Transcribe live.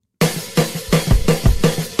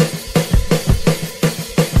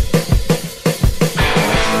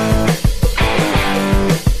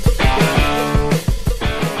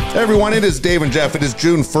everyone, it is Dave and Jeff. It is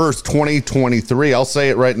June 1st, 2023. I'll say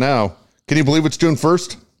it right now. Can you believe it's June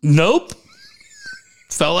 1st? Nope.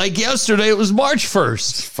 Felt like yesterday it was March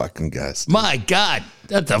 1st. Fucking guys. My God,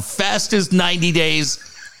 that's the fastest 90 days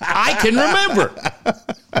I can remember.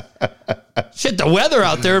 Shit, the weather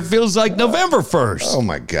out there, it feels like November 1st. Oh,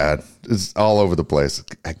 my God. It's all over the place.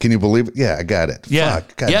 Can you believe it? Yeah, I got it. Yeah,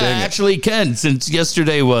 Fuck. God yeah, dang it. actually can, since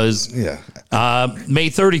yesterday was Yeah. May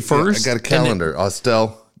 31st. I got a calendar.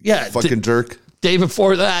 Estelle. Yeah. Fucking jerk. Day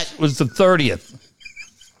before that was the 30th.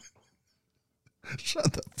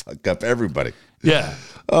 Shut the fuck up, everybody. Yeah.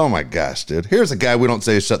 Oh, my gosh, dude. Here's a guy we don't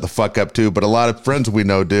say shut the fuck up to, but a lot of friends we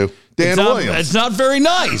know do. Dan Williams. It's not very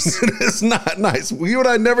nice. It is not nice. You and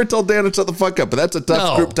I never tell Dan to shut the fuck up, but that's a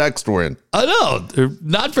tough group text we're in. I know. They're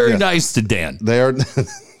not very nice to Dan. They are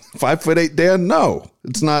 5'8" Dan? No,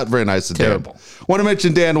 it's not very nice to Terrible. Dan. Want to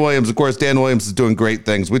mention Dan Williams. Of course, Dan Williams is doing great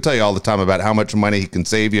things. We tell you all the time about how much money he can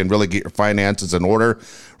save you and really get your finances in order.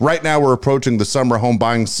 Right now, we're approaching the summer home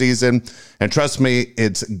buying season. And trust me,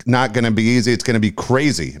 it's not going to be easy. It's going to be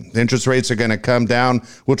crazy. Interest rates are going to come down,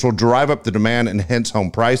 which will drive up the demand and hence home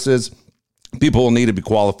prices. People will need to be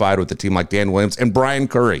qualified with a team like Dan Williams and Brian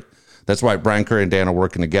Curry. That's why Brian Curry and Dan are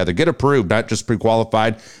working together. Get approved, not just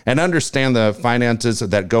pre-qualified, and understand the finances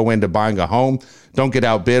that go into buying a home. Don't get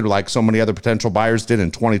outbid like so many other potential buyers did in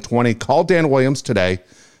 2020. Call Dan Williams today.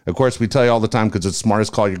 Of course, we tell you all the time because it's the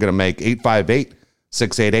smartest call you're going to make.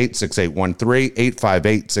 858-688-6813,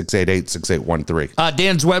 858-688-6813.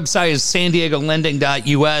 Dan's website is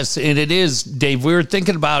sandiegolending.us, and it is, Dave, we were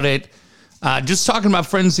thinking about it, just talking about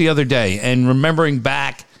friends the other day and remembering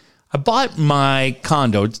back. I bought my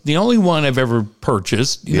condo. It's the only one I've ever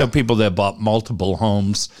purchased. You know, people that bought multiple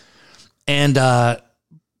homes. And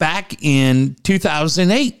back in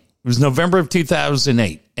 2008, it was November of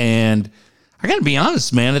 2008. And I got to be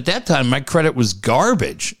honest, man, at that time, my credit was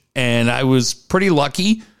garbage. And I was pretty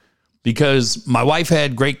lucky because my wife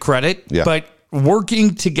had great credit. Yeah. But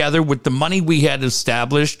working together with the money we had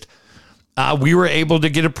established, we were able to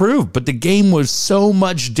get approved, but the game was so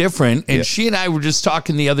much different. And she and I were just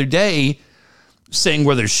talking the other day saying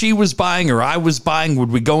whether she was buying or I was buying, would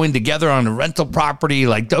we go in together on a rental property,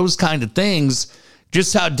 like those kind of things,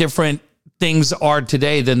 just how different things are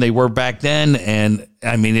today than they were back then. And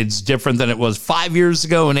I mean, it's different than it was 5 years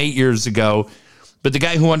ago and 8 years ago. But the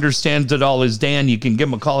guy who understands it all is Dan. You can give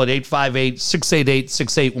him a call at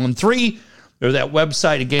 858-688-6813. Or that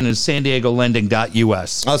website, again, is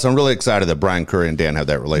sandiegolending.us. Also, I'm really excited that Brian Curry and Dan have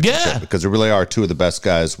that relationship because they really are two of the best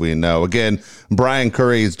guys we know. Again, Brian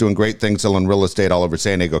Curry is doing great things selling real estate all over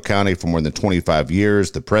San Diego County for more than 25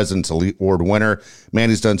 years. The President's Elite Award winner. Man,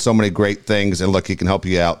 he's done so many great things. And look, he can help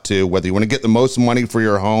you out, too. Whether you want to get the most money for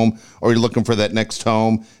your home or you're looking for that next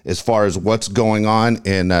home as far as what's going on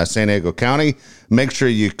in San Diego County, make sure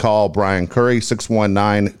you call Brian Curry,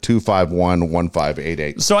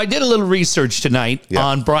 619-251-1588. So I did a little research tonight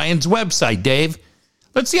on Brian's website, Dave.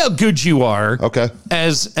 Let's see how good you are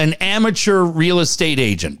as an amateur real estate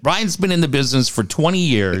agent. Brian's been in the business for 20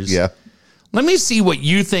 years. Yeah. Let me see what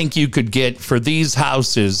you think you could get for these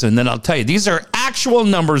houses, and then I'll tell you. These are actual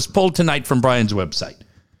numbers pulled tonight from Brian's website.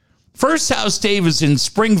 First house, Dave, is in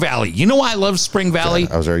Spring Valley. You know why I love Spring Valley?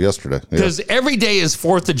 I was there yesterday. Because every day is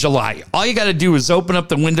 4th of July. All you got to do is open up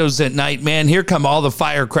the windows at night. Man, here come all the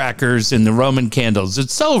firecrackers and the Roman candles.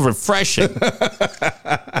 It's so refreshing.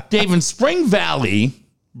 Dave, in Spring Valley,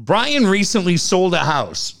 Brian recently sold a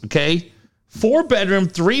house, okay? 4-bedroom,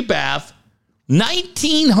 3-bath,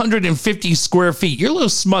 1,950 square feet. You're a little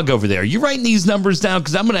smug over there. You writing these numbers down?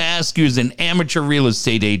 Because I'm going to ask you as an amateur real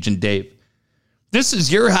estate agent, Dave. This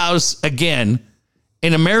is your house, again,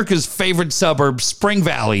 in America's favorite suburb, Spring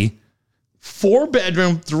Valley.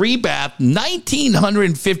 4-bedroom, 3-bath,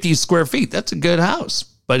 1,950 square feet. That's a good house,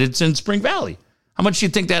 but it's in Spring Valley. How much do you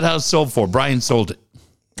think that house sold for? Brian sold it.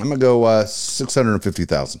 I'm going to go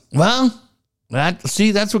 $650,000. Well,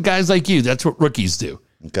 that's what guys like you, that's what rookies do.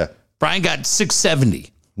 Okay. Brian got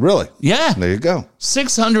 $670,000. Really? Yeah. There you go.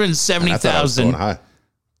 $670,000.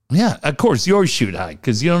 Yeah, of course, you always shoot high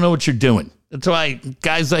because you don't know what you're doing. That's why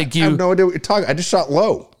guys like you... I have no idea what you're talking. I just shot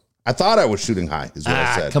low. I thought I was shooting high, is what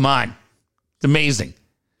I said. Come on. It's amazing.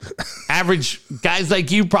 Average guys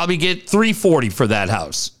like you probably get $340,000 for that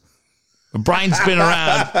house. Brian's been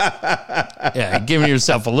around. Yeah, giving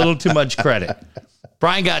yourself a little too much credit.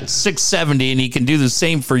 Brian got $670,000, and he can do the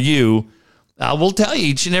same for you. We'll tell you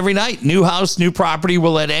each and every night. New house, new property.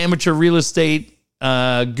 We'll let amateur real estate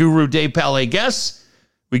guru Dave Palais guess.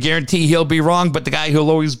 We guarantee he'll be wrong, but the guy who'll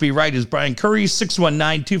always be right is Brian Curry,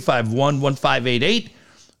 619-251-1588.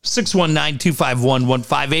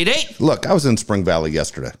 619-251-1588. Look, I was in Spring Valley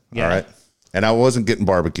yesterday. Yeah. All right. And I wasn't getting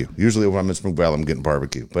barbecue. Usually when I'm in Spring Valley, I'm getting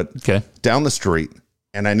barbecue. But down the street,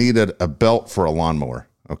 and I needed a belt for a lawnmower.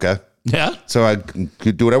 Okay? Yeah. So I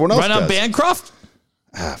could do what everyone else Right on does. Bancroft?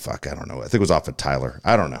 Fuck, I don't know. I think it was off of Tyler.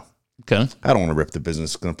 I don't know. Okay. I don't want to rip the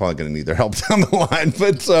business because I'm probably going to need their help down the line.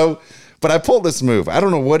 But I pulled this move. I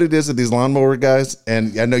don't know what it is with these lawnmower guys.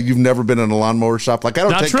 And I know you've never been in a lawnmower shop. Like, I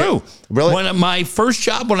don't Not take true. Really? When my first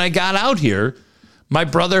job when I got out here, my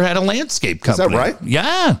brother had a landscape company. Is that right?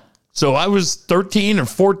 Yeah. So I was 13 or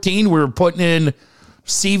 14. We were putting in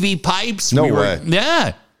CV pipes. No way.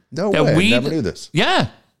 Yeah. No way. I never knew this. Yeah.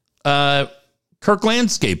 Kirk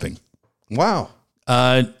Landscaping. Wow.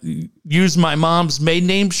 Used my mom's maiden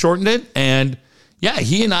name, shortened it. And yeah,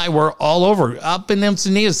 he and I were all over. Up in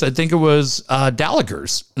Encinitas, I think it was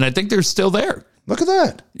Gallagher's. And I think they're still there. Look at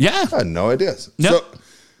that. Yeah. I had no idea. Nope.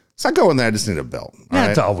 So I go in there, I just need a belt.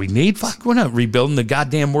 That's all we need. Fuck, we're not rebuilding the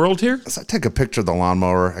goddamn world here. So I take a picture of the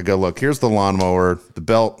lawnmower. I go, look, here's the lawnmower. The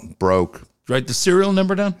belt broke. Write the serial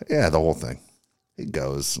number down? Yeah, the whole thing. He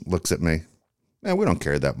goes, looks at me. Man, we don't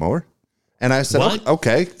carry that mower. And I said, What?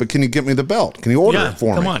 okay, but can you get me the belt? Can you order it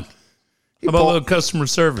for me? Come on. How about a little customer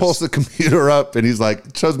service? Pulls the computer up, and he's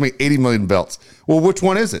like, shows me 80 million belts. Well, which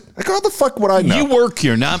one is it? I go, how the fuck would I know? You work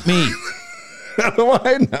here, not me. How do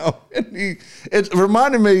I know? And it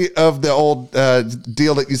reminded me of the old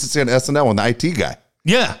deal that used to see on SNL on the IT guy.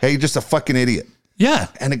 Yeah. Hey, you're just a fucking idiot. Yeah.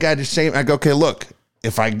 And the guy just shamed. I go, okay, look,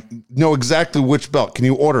 if I know exactly which belt, can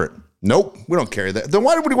you order it? Nope, we don't carry that. Then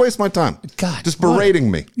why would he waste my time? God, just berating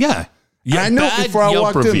me. Yeah. I knew it before I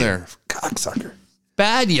walked in there. Cocksucker.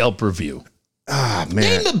 Bad Yelp review. Ah, man.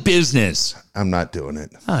 Name the business. I'm not doing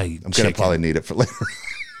it. I'm going to probably need it for later.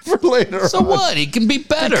 For later So on. what? It can be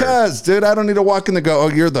better. Because, dude, I don't need to walk in and go, oh,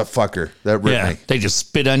 you're the fucker that ripped me. They just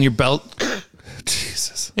spit on your belt.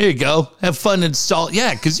 Jesus. Here you go. Have fun install.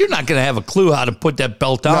 Yeah, because you're not going to have a clue how to put that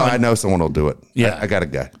belt on. No, I know someone will do it. Yeah. I got a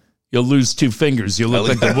guy. You'll lose 2 fingers. You'll look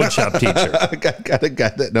like the woodshop teacher. I got a guy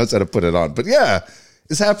that knows how to put it on. But yeah,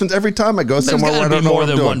 this happens every time I go There's somewhere where I don't know more what I'm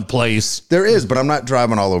than doing. one place. There is, but I'm not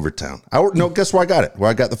driving all over town. No, guess where I got it? Where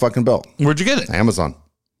I got the fucking belt. Where'd you get it? Amazon.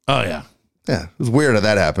 Oh, yeah. Yeah, it was weird how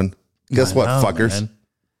that happened. Guess what, fuckers? Man.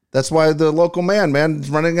 That's why the local man is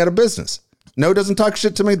running out of business. No, doesn't talk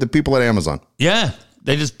shit to me. The people at Amazon. Yeah.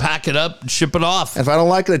 They just pack it up and ship it off. And if I don't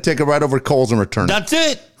like it, I take it right over to Kohl's and return it. That's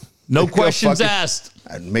it. No questions asked.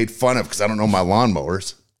 I made fun of because I don't know my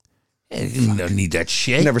lawnmowers. You don't need that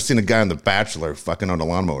shit. I've never seen a guy on The Bachelor fucking own a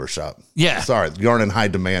lawnmower shop. Yeah. Sorry, you aren't in high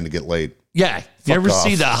demand to get laid. Yeah. You ever off.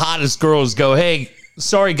 see the hottest girls go, hey,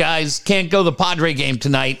 sorry, guys, can't go to the Padre game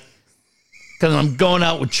tonight because I'm going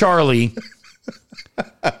out with Charlie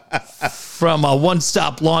from a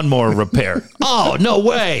one-stop lawnmower repair. Oh, no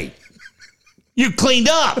way. You cleaned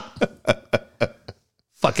up.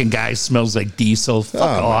 Fucking guy smells like diesel. Fuck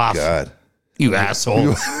off. Oh, my God. You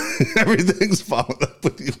asshole. Everything's falling up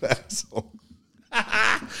with you, asshole.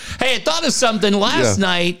 Hey, I thought of something. Last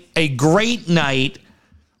night, a great night,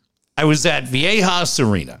 I was at Viejas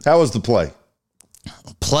Arena. How was the play?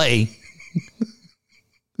 Play?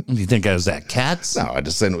 Do you think I was at Cats? No, I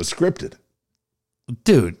just said it was scripted.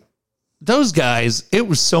 Dude, those guys, it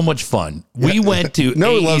was so much fun. We went to...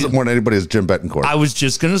 No one loves it more than anybody is Jim Betancourt. I was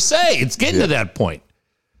just going to say, it's getting to that point.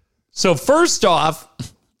 So first off,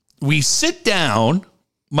 we sit down.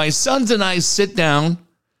 My sons and I sit down.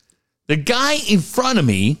 The guy in front of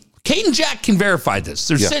me, Kate and Jack can verify this.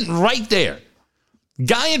 They're sitting right there.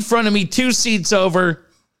 Guy in front of me, 2 seats over.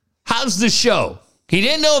 How's the show? He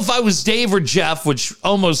didn't know if I was Dave or Jeff, which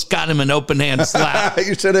almost got him an open hand slap.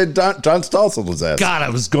 You should have John Stolzel was asked. God, I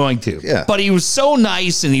was going to. Yeah. But he was so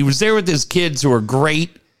nice, and he was there with his kids who are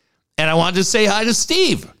great. And I wanted to say hi to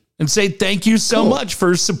Steve and say thank you so much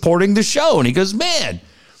for supporting the show. And he goes, man,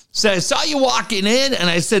 so I saw you walking in, and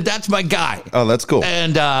I said, that's my guy. Oh, that's cool.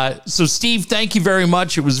 And so, Steve, thank you very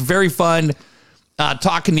much. It was very fun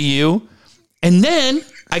talking to you. And then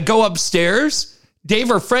I go upstairs. Dave,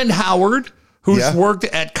 our friend Howard, who's worked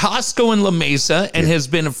at Costco in La Mesa and has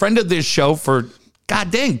been a friend of this show for,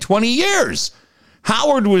 god dang, 20 years.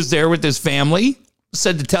 Howard was there with his family,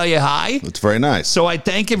 said to tell you hi. That's very nice. So I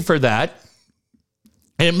thank him for that.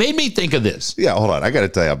 And it made me think of this. Yeah, hold on. I got to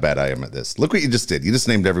tell you how bad I am at this. Look what you just did. You just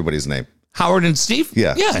named everybody's name. Howard and Steve?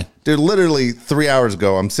 Yeah. Yeah. Dude, literally 3 hours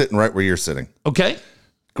ago, I'm sitting right where you're sitting. Okay.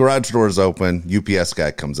 Garage door's open. UPS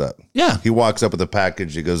guy comes up. Yeah. He walks up with a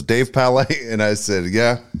package. He goes, Dave Palais? And I said,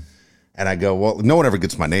 yeah. And I go, well, no one ever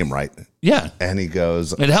gets my name right. Yeah. And he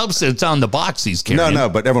goes, It helps that it's on the box he's carrying. no,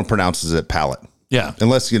 but everyone pronounces it Pallet. Yeah.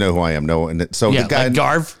 Unless you know who I am. No. And so Yeah, the guy, like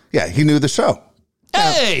Garv. yeah, he knew the show.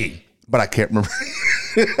 Hey. But I can't remember.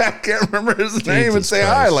 I can't remember his name and say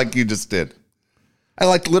hi Christ. like you just did. I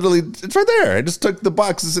like literally, it's right there. I just took the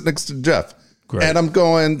box and sit next to Jeff. Great. And I'm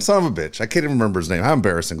going, son of a bitch. I can't even remember his name. How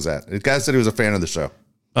embarrassing is that? The guy said he was a fan of the show.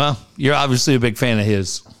 Well, you're obviously a big fan of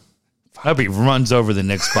his. I hope he runs over the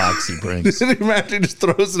next box he brings. Did you imagine he just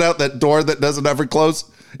throws it out that door that doesn't ever close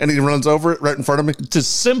and he runs over it right in front of me? It's a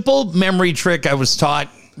simple memory trick I was taught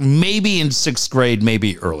maybe in 6th grade,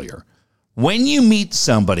 maybe earlier. When you meet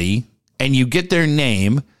somebody and you get their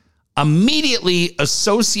name, immediately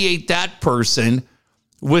associate that person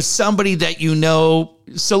with somebody that you know.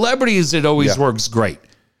 Celebrities, it always works great.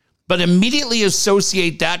 But immediately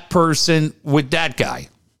associate that person with that guy.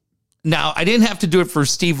 Now, I didn't have to do it for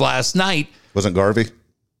Steve last night. Wasn't Garvey?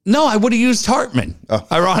 No, I would have used Hartman,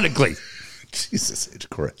 ironically. Jesus H.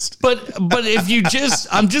 Christ. But if you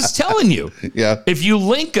I'm just telling you. Yeah. If you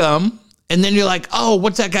link them and then you're like, oh,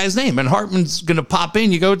 what's that guy's name? And Hartman's going to pop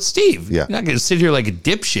in. You go, it's Steve. Yeah. You're not going to sit here like a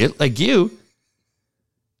dipshit like you.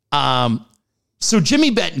 So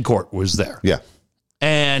Jimmy Betancourt was there. Yeah.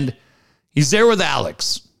 And he's there with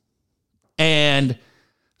Alex. And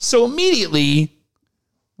so immediately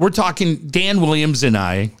we're talking, Dan Williams and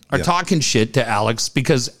I are talking shit to Alex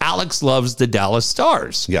because Alex loves the Dallas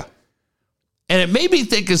Stars. Yeah. And it made me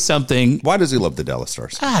think of something. Why does he love the Dallas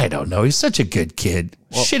Stars? I don't know. He's such a good kid.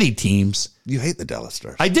 Well, shitty teams. You hate the Dallas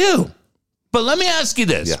Stars. I do. But let me ask you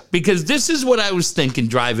this, Yeah. because this is what I was thinking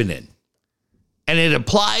driving in. And it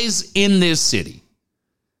applies in this city.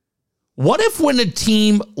 What if when a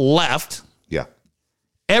team left,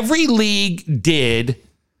 every league did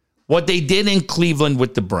what they did in Cleveland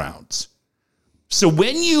with the Browns? So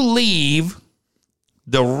when you leave,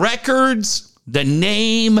 the records, the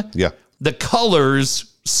name, the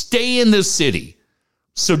colors stay in the city.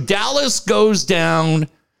 So Dallas goes down,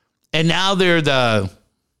 and now they're the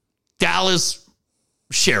Dallas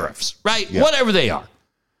Sheriffs, right? Yeah. Whatever they are.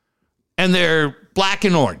 And they're black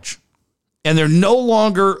and orange. And they're no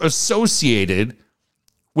longer associated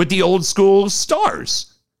with the old school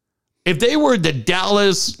Stars. If they were the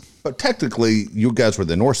Dallas... But technically, you guys were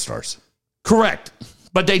the North Stars. Correct.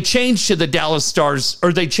 But they changed to the Dallas Stars,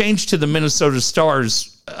 or they changed to the Minnesota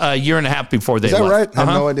Stars a year and a half before they left. Is that right? I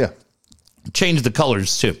have no idea. Changed the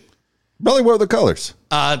colors, too. Really, what are the colors?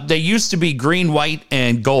 They used to be green, white,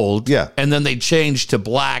 and gold. Yeah. And then they changed to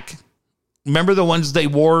black. Remember the ones they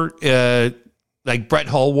wore, like Brett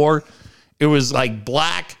Hull wore? It was like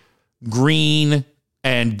black, green,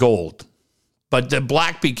 and gold. But the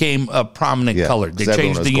black became a prominent color. They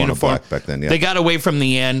changed the uniform. Back then, They got away from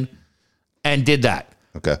the N and did that.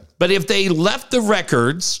 Okay. But if they left the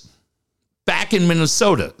records back in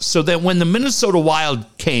Minnesota, so that when the Minnesota Wild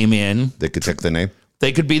came in, they could take the name.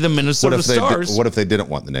 They could be the Minnesota Stars. What if they didn't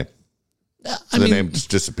want the name? So the name just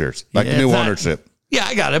disappears, like new ownership. Yeah,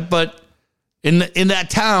 I got it. But in that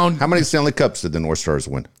town, how many Stanley Cups did the North Stars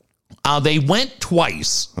win? They went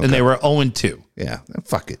twice, and they were 0-2. Yeah,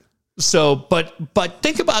 fuck it. So, but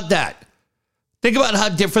think about that. Think about how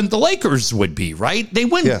different the Lakers would be, right? They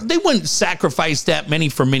wouldn't sacrifice that many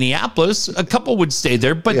for Minneapolis. A couple would stay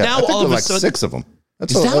there, but now I think all of a like sudden, 6 of them.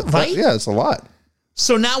 That's is that right? Yeah, it's a lot.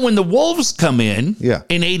 So now when the Wolves come in,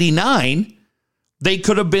 in '89, they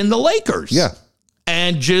could have been the Lakers. Yeah,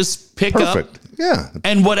 and just pick up. Yeah,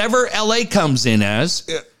 and whatever LA comes in as.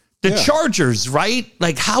 The Chargers, right?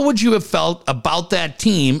 Like, how would you have felt about that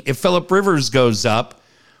team if Phillip Rivers goes up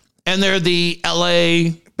and they're the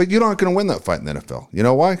LA? But you're not going to win that fight in the NFL. You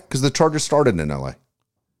know why? Because the Chargers started in LA.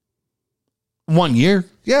 1 year.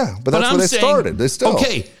 Yeah, but that's where they started. They still.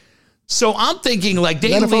 Okay. So I'm thinking like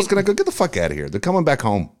the NFL's going to go, get the fuck out of here. They're coming back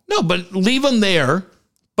home. No, but leave them there.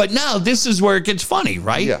 But now this is where it gets funny,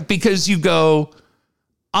 right? Yeah. Because you go,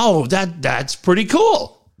 oh, that's pretty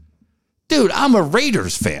cool. Dude, I'm a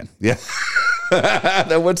Raiders fan. Yeah.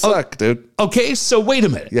 That would suck, dude. Okay, so wait a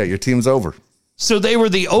minute. Yeah, your team's over. So they were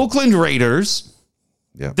the Oakland Raiders.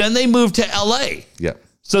 Yeah. Then they moved to LA. Yeah.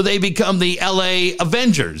 So they become the LA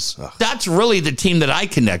Avengers. Ugh. That's really the team that I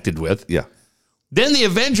connected with. Yeah. Then the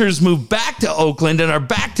Avengers moved back to Oakland and are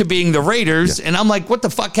back to being the Raiders. Yeah. And I'm like, what the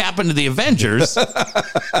fuck happened to the Avengers?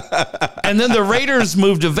 And then the Raiders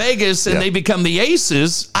moved to Vegas and they become the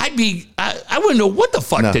Aces. I wouldn't know what the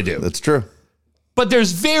fuck to do. That's true. But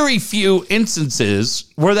there's very few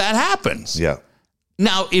instances where that happens. Yeah.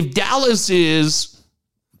 Now, if Dallas is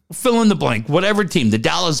fill in the blank, whatever team, the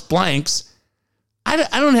Dallas Blanks, I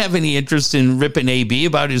don't have any interest in ripping AB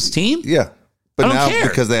about his team. Yeah. But now,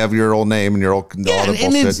 because they have your old name and your old all the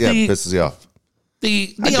bullshit, it pisses you off.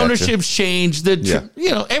 The ownership's changed.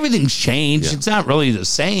 Everything's changed. Yeah. It's not really the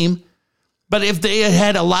same. But if they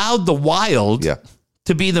had allowed the Wild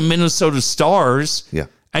to be the Minnesota Stars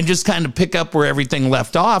and just kind of pick up where everything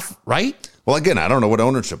left off, right? Well, again, I don't know what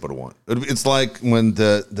ownership would want. It's like when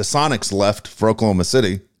the Sonics left for Oklahoma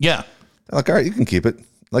City. Yeah. They're like, all right, you can keep it.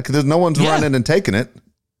 Like, there's no one's running and taking it.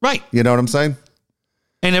 Right. You know what I'm saying?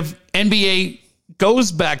 And if NBA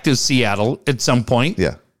goes back to Seattle at some point,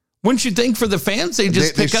 wouldn't you think for the fans they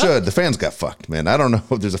just pick up? They should. The fans got fucked, man. I don't know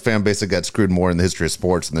if there's a fan base that got screwed more in the history of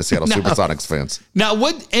sports than the Seattle Supersonics fans. Now,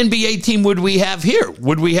 what NBA team would we have here?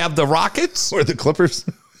 Would we have the Rockets? Or the Clippers?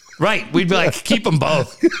 Right. We'd be like, keep them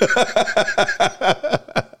both.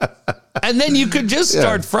 And then you could just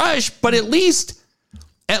start fresh, but at least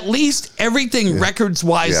everything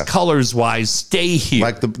records-wise, colors-wise, stay here.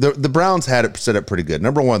 Like the Browns had it set up pretty good.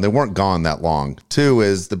 Number one, they weren't gone that long. Two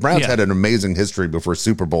is the Browns had an amazing history before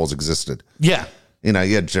Super Bowls existed. Yeah. You know,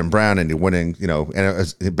 you had Jim Brown and you're winning, and it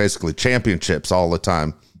was basically championships all the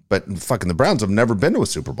time. But fucking the Browns have never been to a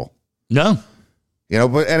Super Bowl. No.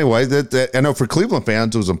 But anyway, I know for Cleveland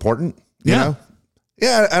fans, it was important. You know?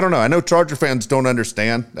 Yeah, I don't know. I know Charger fans don't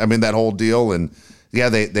understand. I mean, that whole deal. And yeah,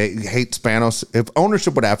 they hate Spanos. If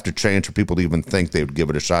ownership would have to change for people to even think they would give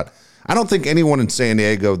it a shot, I don't think anyone in San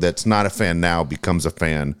Diego that's not a fan now becomes a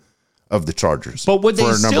fan of the Chargers. But would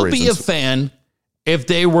they still be a fan if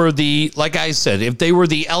they were like I said, if they were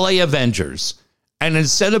the LA Avengers and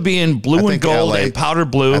instead of being blue and gold and powder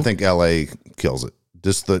blue? I think LA kills it.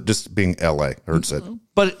 Just being LA hurts it.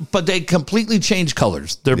 But they completely changed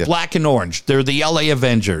colors. They're black and orange. They're the LA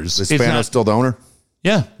Avengers. Is Spanos still the owner?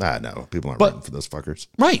 Yeah. No, people aren't rooting for those fuckers.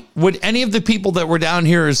 Right. Would any of the people that were down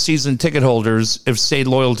here as season ticket holders have stayed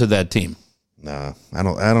loyal to that team? No, I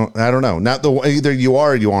don't know. Not either you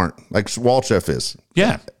are or you aren't. Like Walchef is.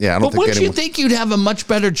 Yeah. Yeah. But wouldn't you think you'd have a much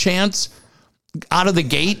better chance out of the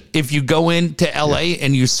gate if you go into LA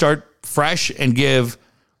and you start fresh and give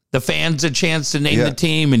the fans a chance to name the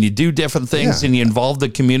team and you do different things and you involve the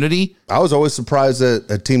community? I was always surprised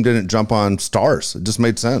that a team didn't jump on stars. It just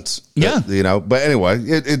made sense. But anyway,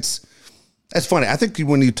 it's funny. I think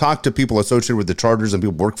when you talk to people associated with the Chargers and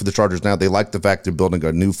people work for the Chargers now, they like the fact they're building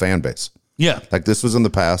a new fan base. Yeah. Like this was in the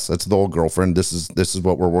past. That's the old girlfriend. This is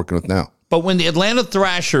what we're working with now. But when the Atlanta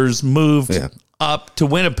Thrashers moved up to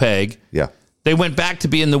Winnipeg, they went back to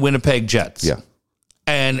being the Winnipeg Jets. Yeah.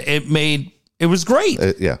 And it was great.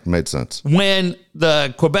 It made sense. When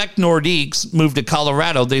the Quebec Nordiques moved to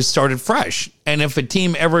Colorado, they started fresh. And if a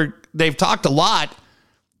team they've talked a lot,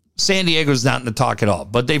 San Diego's not in the talk at all,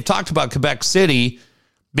 but they've talked about Quebec City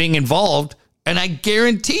being involved. And I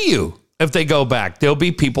guarantee you, if they go back, there'll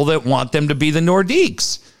be people that want them to be the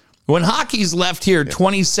Nordiques. When hockey's left here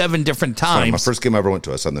 27 different times. My first game I ever went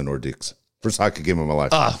to, I saw the Nordiques. First hockey game of my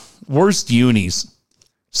life. Worst unis.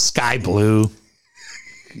 Sky blue.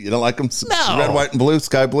 You don't like them? No. Red, white, and blue?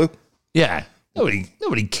 Sky blue? Yeah.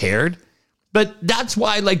 Nobody cared. But that's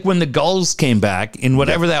why, like, when the Gulls came back in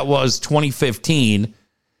whatever that was, 2015,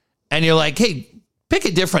 and you're like, hey, pick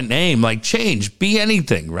a different name, like change, be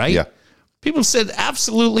anything, right? Yeah. People said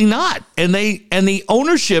absolutely not. And the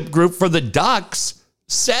ownership group for the Ducks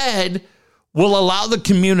said, we'll allow the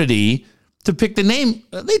community to pick the name.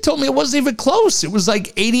 They told me it wasn't even close. It was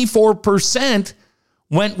like 84%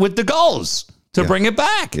 went with the Gulls to bring it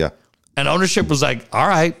back. Yeah. And ownership was like, all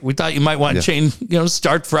right, we thought you might want to change,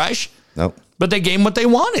 start fresh. Nope. But they gave them what they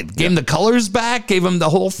wanted. Gave them the colors back, gave them the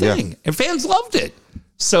whole thing. Yeah. And fans loved it.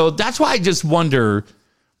 So that's why I just wonder,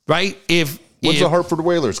 right? When's the Hartford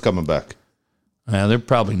Whalers coming back? They're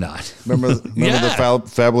probably not. Remember the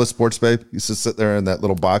Fabulous Sports Babe? Used to sit there in that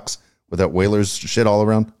little box with that Whalers shit all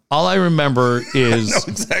around. All I remember is... I know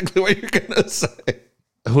exactly what you're going to say.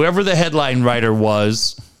 Whoever the headline writer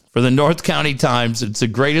was... For the North County Times, it's the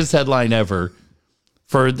greatest headline ever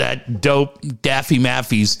for that dope Daffy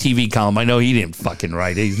Maffey's TV column. I know he didn't fucking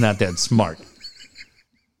write it. He's not that smart.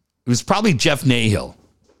 It was probably Jeff Nahill.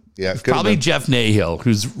 Yeah, probably Jeff Nahill,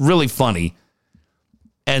 who's really funny.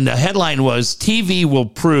 And the headline was, TV will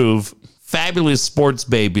prove Fabulous Sports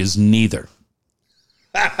Babe is neither.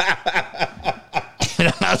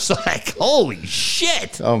 And I was like, holy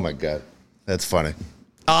shit. Oh, my God. That's funny.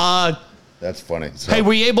 That's funny. So, hey,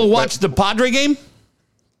 were you able to watch the Padre game?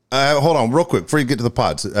 Hold on, real quick, before you get to the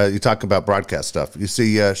pods. You talk about broadcast stuff. You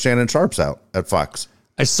see Shannon Sharp's out at Fox.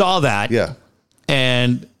 I saw that. Yeah.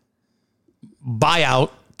 And buyout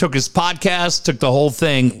took his podcast, took the whole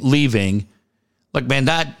thing, leaving. Like, man,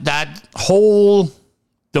 that whole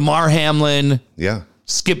Damar Hamlin,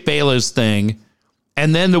 Skip Bayless thing,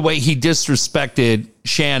 and then the way he disrespected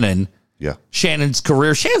Shannon. Yeah. Shannon's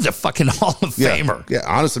career. Shannon's a fucking Hall of Famer. Yeah,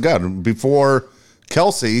 honest to God. Before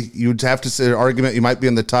Kelsey, you'd have to say an argument you might be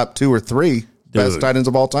in the top 2 or 3 best tight ends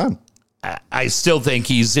of all time. I still think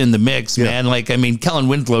he's in the mix, man. Like, I mean, Kellen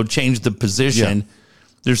Winslow changed the position.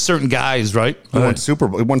 There's certain guys, right? He won Super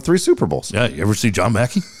Bowl. He won 3 Super Bowls. Yeah, you ever see John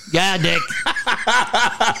Mackey? Yeah, Nick.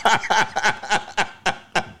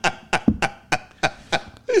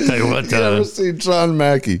 Tell you what, You ever see John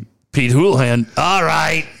Mackey? Pete Houlihan. All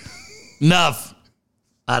right, enough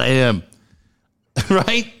out of him.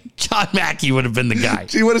 Right? John Mackey would have been the guy.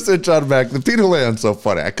 She would have said John Mackey. The Pete Houlihan's so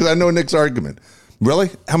funny because I know Nick's argument.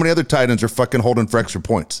 Really? How many other tight ends are fucking holding for extra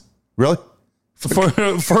points? Really? For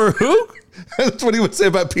who? That's what he would say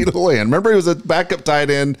about Pete Houlihan. Remember, he was a backup tight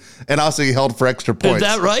end, and also he held for extra points. Is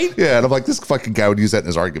that right? Yeah, and I'm like, this fucking guy would use that in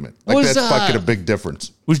his argument. Like, that's fucking a big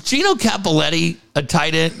difference. Was Gino Cappelletti a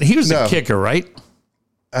tight end? He was a kicker, right?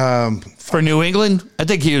 For New England? I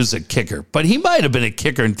think he was a kicker, but he might have been a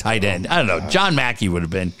kicker and tight end. I don't know. John Mackey would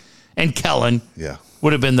have been, and Kellen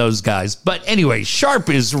would have been those guys. But anyway, Sharp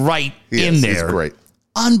is right in there. He's great.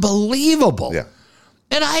 Unbelievable. Yeah.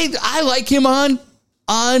 And I like him on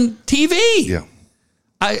TV. Yeah.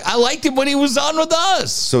 I liked him when he was on with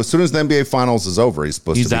us. So as soon as the NBA Finals is over, he's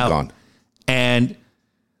supposed to be gone. And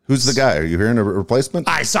who's the guy? Are you hearing a replacement?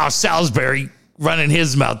 I saw Salisbury running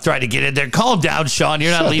his mouth trying to get in there. Calm down, Sean.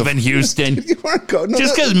 You're not leaving Houston. You aren't going.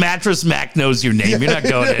 Just because Mattress Mac knows your name, you're not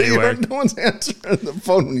going anywhere. No one's answering the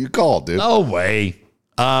phone when you call, dude. No way.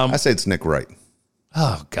 I say it's Nick Wright.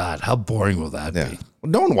 Oh, God. How boring will that be?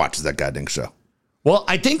 Well, no one watches that goddamn show. Well,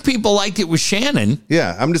 I think people liked it with Shannon.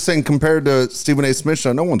 Yeah, I'm just saying compared to Stephen A. Smith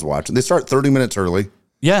show, no one's watching. They start 30 minutes early.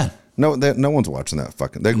 Yeah. No one's watching that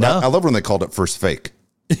fucking. No. I love when they called it first fake.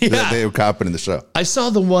 Yeah. They were copying the show. I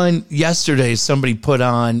saw the one yesterday somebody put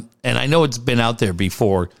on, and I know it's been out there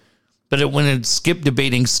before, but when it's Skip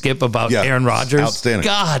debating Skip about Aaron Rodgers. Outstanding.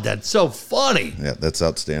 God, that's so funny. Yeah, that's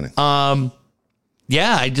outstanding.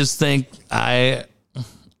 Yeah, I just think I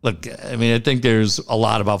think there's a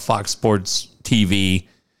lot about Fox Sports TV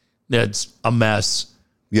that's a mess.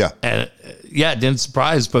 Yeah. And it didn't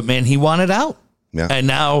surprise, but man, he wanted out. Yeah. And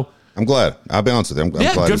now I'm glad. I'll be honest with you. I'm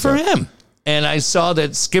glad good for him. And I saw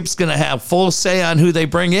that Skip's going to have full say on who they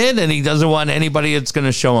bring in, and he doesn't want anybody that's going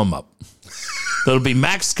to show him up. That'll be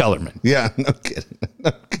Max Kellerman. Yeah, no kidding.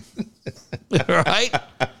 Right?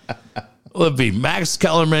 It'll be Max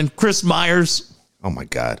Kellerman, Chris Myers. Oh, my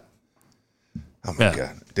God. Oh, my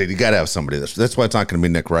God. Dude, you got to have somebody. That's why it's not going to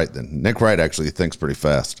be Nick Wright then. Nick Wright actually thinks pretty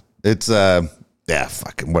fast. It's,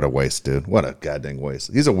 fucking what a waste, dude. What a goddamn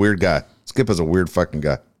waste. He's a weird guy. Skip is a weird fucking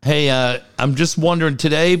guy. Hey, I'm just wondering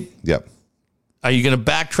today. Yep. Are you going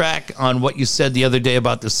to backtrack on what you said the other day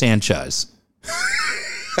about the Sanchise?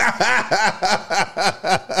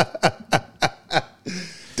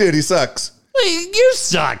 Dude, he sucks. You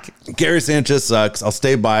suck. Gary Sanchez sucks. I'll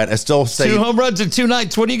stay by it. I still say 2 home runs in 2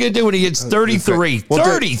 nights. What are you going to do when he gets 33? Well,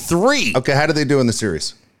 33. Okay, how did they do in the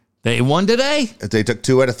series? They won today. They took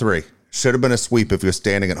 2 out of 3. Should have been a sweep if he was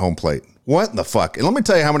standing at home plate. What the fuck? And let me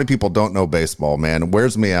tell you how many people don't know baseball, man. It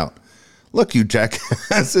wears me out. Look, you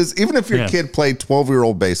jackasses, even if your kid played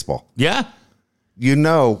 12-year-old baseball, you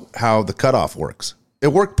know how the cutoff works. It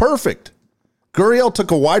worked perfect. Gurriel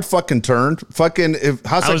took a wide fucking turn. I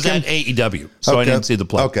was at AEW, so I didn't see the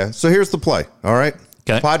play. Okay, so here's the play, all right?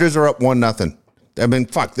 Okay. Padres are up 1-0. I mean,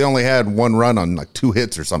 they only had 1 run on like 2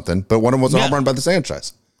 hits or something, but one of them was a home run by the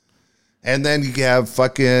Sanchez. And then you have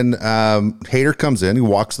fucking Hader comes in. He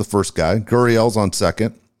walks the first guy. Gurriel's on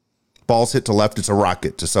second. Ball's hit to left. It's a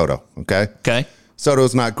rocket to Soto. Okay.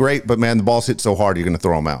 Soto's not great, but man, the ball's hit so hard, you're going to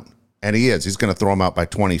throw him out. And he is. He's going to throw him out by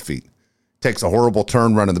 20 feet. Takes a horrible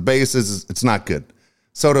turn running the bases. It's not good.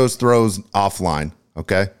 Soto's throws offline.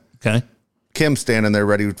 Okay. Kim's standing there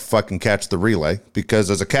ready to fucking catch the relay because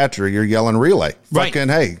as a catcher, you're yelling relay. Right. Fucking,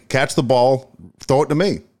 hey, catch the ball. Throw it to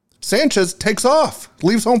me. Sanchez takes off,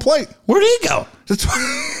 leaves home plate. Where did he go?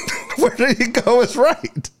 Where did he go is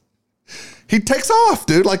right. He takes off,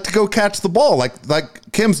 dude, like to go catch the ball.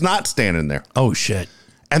 Like Kim's not standing there. Oh, shit.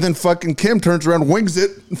 And then fucking Kim turns around, wings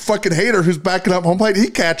it, and fucking Hader, who's backing up home plate, he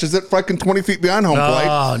catches it fucking 20 feet behind home plate.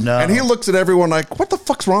 Oh, no. And he looks at everyone like, what the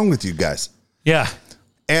fuck's wrong with you guys? Yeah.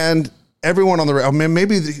 And everyone on the,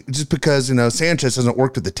 maybe just because, Sanchez hasn't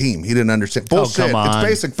worked with the team. He didn't understand. Bullshit. Oh, come on. It's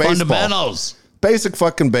basic baseball. Fundamentals. Basic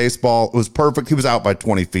fucking baseball. It was perfect. He was out by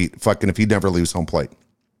 20 feet. Fucking if he never leaves home plate.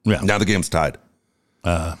 Yeah. Now the game's tied.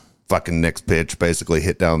 Fucking next pitch basically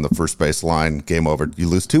hit down the first base line. Game over. You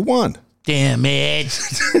lose 2-1. Damn it.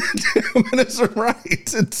 Minutes are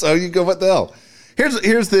right. And so you go, what the hell?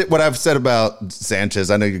 Here's what I've said about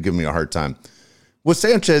Sanchez. I know you're giving me a hard time. With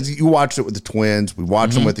Sanchez, you watched it with the Twins. We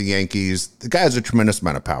watched him with the Yankees. The guy has a tremendous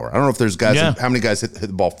amount of power. I don't know if there's guys, how many guys hit the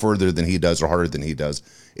ball further than he does or harder than he does.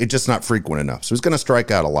 It's just not frequent enough. So he's going to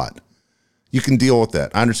strike out a lot. You can deal with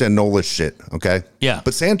that. I understand Nola's shit, okay? Yeah.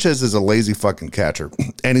 But Sanchez is a lazy fucking catcher.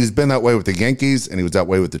 And he's been that way with the Yankees, and he was that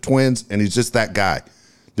way with the Twins, and he's just that guy.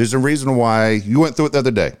 There's a reason why you went through it the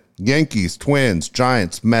other day. Yankees, Twins,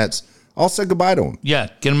 Giants, Mets, all said goodbye to him. Yeah,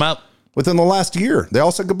 get him out. Within the last year, they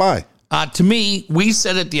all said goodbye. To me, we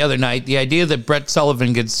said it the other night, the idea that Brett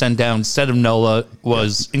Sullivan gets sent down instead of Nola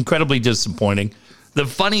was incredibly disappointing. The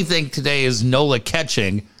funny thing today is Nola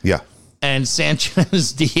catching. Yeah. And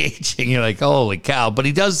Sanchez DHing. You're like, holy cow. But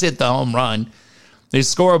he does hit the home run. They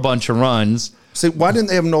score a bunch of runs. See, why didn't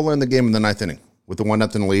they have Nola in the game in the ninth inning with the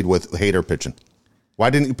 1-0 lead with Hader pitching? Why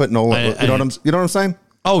didn't you put Nola? You know what I'm saying?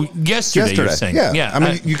 Oh, yesterday. You're saying. Yeah. I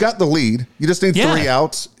mean, you got the lead. You just need 3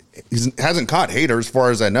 outs. He hasn't caught Hader as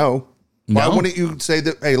far as I know. Why wouldn't you say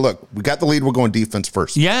that, hey, look, we got the lead. We're going defense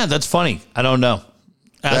first. Yeah, that's funny. I don't know.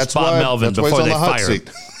 Ask Bob Melvin before they fire him.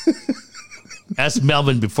 Ask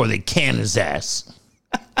Melvin before they can his ass.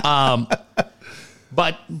 But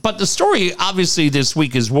the story, obviously, this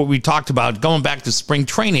week is what we talked about, going back to spring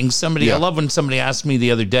training. I love when somebody asked me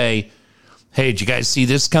the other day, hey, did you guys see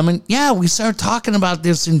this coming? Yeah, we started talking about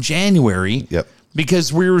this in January. Yep.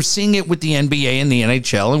 Because we were seeing it with the NBA and the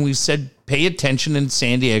NHL, and we said, pay attention in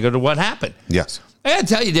San Diego to what happened. Yes. I got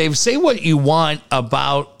to tell you, Dave, say what you want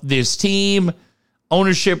about this team,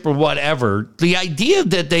 ownership, or whatever. The idea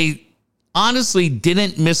that they honestly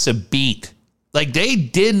didn't miss a beat. Like, they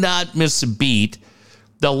did not miss a beat.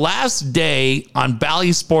 The last day on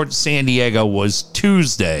Bally Sports San Diego was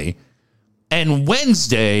Tuesday, and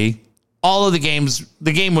Wednesday,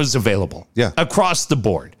 the game was available. Yeah. Across the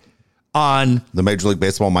board. On the Major League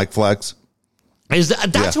Baseball Mike flags.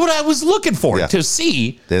 That's what I was looking for to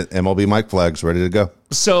see. The MLB Mike flags ready to go.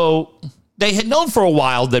 So they had known for a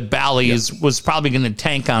while that Bally's was probably going to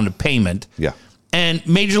tank on the payment. Yeah. And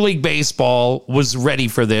Major League Baseball was ready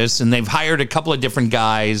for this, and they've hired a couple of different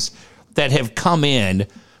guys that have come in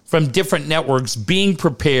from different networks being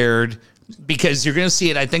prepared, because you're going to see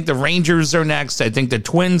it. I think the Rangers are next. I think the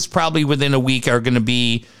Twins probably within a week are going to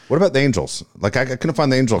be. What about the Angels? Like, I couldn't find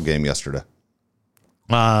the Angel game yesterday.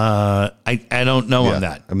 I don't know on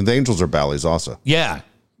that. I mean, the Angels are Bally's also. Yeah.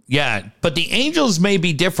 But the Angels may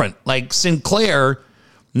be different. Like Sinclair,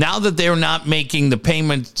 now that they're not making the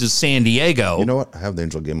payments to San Diego. You know what? I have the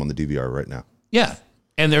Angel game on the DVR right now. Yeah.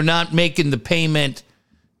 And they're not making the payment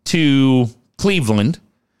to Cleveland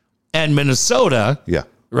and Minnesota. Yeah.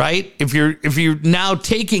 Right? If you're now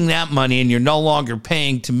taking that money and you're no longer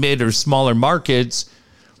paying to mid or smaller markets,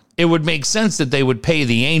 it would make sense that they would pay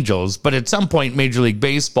the Angels. But at some point, Major League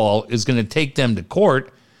Baseball is going to take them to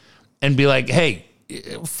court and be like, hey,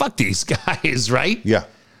 fuck these guys, right? Yeah.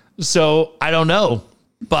 So I don't know.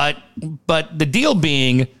 But the deal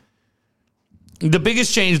being, the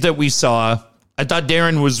biggest change that we saw, I thought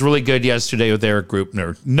Darren was really good yesterday with Eric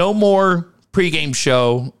Grupner. No more pregame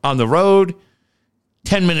show on the road.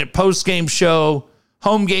 10-minute post-game show,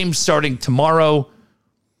 home game starting tomorrow,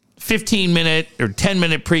 15-minute or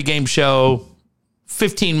 10-minute pregame show,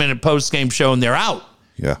 15-minute post-game show, and they're out.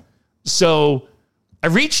 Yeah. So I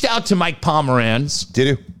reached out to Mike Pomeranz. Did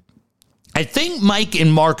you? I think Mike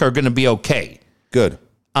and Mark are going to be okay. Good.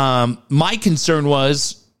 My concern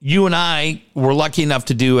was you and I were lucky enough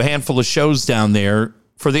to do a handful of shows down there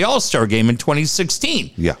for the All-Star game in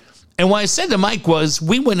 2016. Yeah. And what I said to Mike was,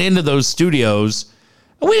 we went into those studios.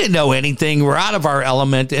 We didn't know anything. We're out of our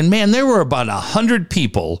element. And, man, there were about 100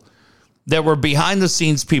 people that were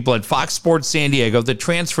behind-the-scenes people at Fox Sports San Diego that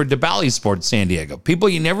transferred to Bally Sports San Diego. People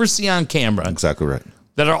you never see on camera. Exactly right.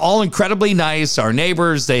 That are all incredibly nice, our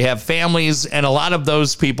neighbors, they have families, and a lot of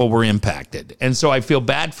those people were impacted. And so I feel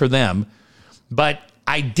bad for them. But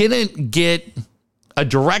I didn't get a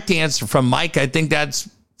direct answer from Mike. I think that's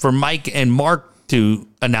for Mike and Mark to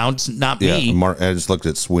announce, not me. Yeah, Mark, I just looked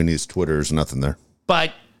at Sweeney's Twitter. There's nothing there.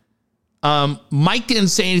 But Mike didn't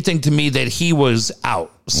say anything to me that he was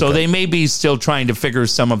out. So they may be still trying to figure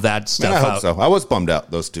some of that stuff out. I hope so. I was bummed out,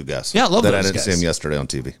 those two guys. Yeah, I love those I didn't guys. see him yesterday on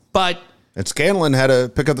TV. And Scanlon had to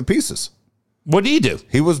pick up the pieces. What did he do?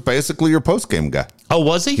 He was basically your post-game guy. Oh,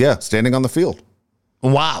 was he? Yeah, standing on the field.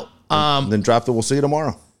 Wow. Then dropped it. We'll see you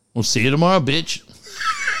tomorrow. We'll see you tomorrow, bitch.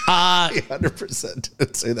 100%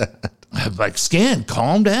 did say that. Like, Scan,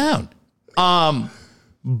 calm down.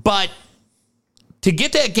 But to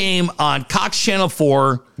get that game on Cox Channel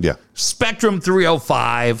 4, yeah, Spectrum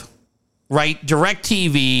 305, right,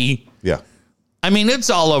 DirecTV. Yeah. I mean, it's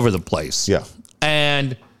all over the place. Yeah.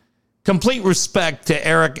 And complete respect to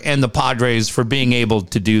Eric and the Padres for being able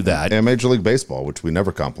to do that. And Major League Baseball, which we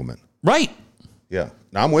never compliment. Right. Yeah.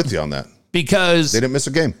 Now, I'm with you on that. Because they didn't miss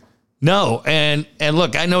a game. No. And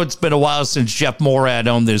look, I know it's been a while since Jeff Morad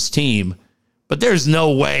owned this team, but there's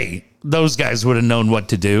no way those guys would have known what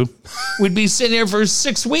to do. We'd be sitting here for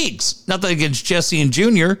 6 weeks. Nothing against Jesse and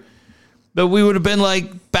Junior, but we would have been like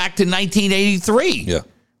back to 1983. Yeah.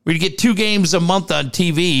 We'd get 2 games a month on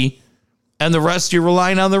TV, and the rest you're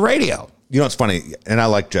relying on the radio. You know what's funny? And I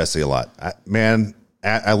like Jesse a lot.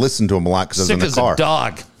 I listen to him a lot because I was in the car. Sick as a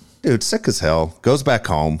dog. Dude, sick as hell. Goes back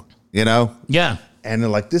home, you know? Yeah. And they're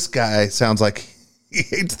like, this guy sounds like he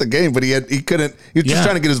hates the game, but he was just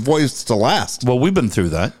trying to get his voice to last. Well, we've been through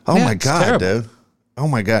that. Oh, my God, dude. Oh,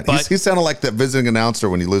 my God. But, he sounded like that visiting announcer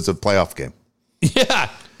when you lose a playoff game. Yeah.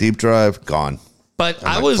 Deep drive, gone. But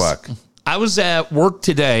I was at work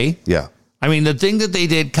today. Yeah. I mean, the thing that they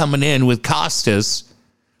did coming in with Costas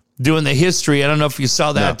doing the history, I don't know if you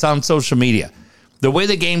saw that. No. It's on social media. The way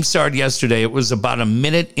the game started yesterday, it was about a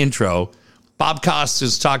minute intro. Bob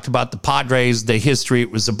Costas talked about the Padres, the history.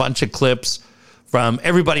 It was a bunch of clips from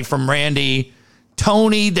everybody from Randy,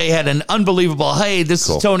 Tony. They had an unbelievable, hey, this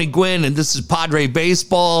is Tony Gwynn and this is Padre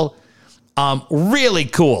baseball. Really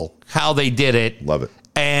cool how they did it. Love it.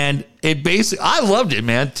 And it basically, I loved it,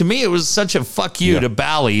 man. To me, it was such a fuck you to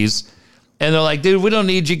Bally's. And they're like, dude, we don't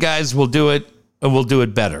need you guys. We'll do it, and we'll do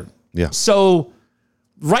it better. Yeah. So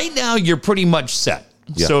right now, you're pretty much set.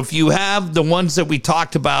 Yeah. So if you have the ones that we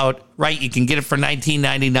talked about, right, you can get it for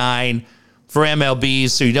 $19.99 for MLB,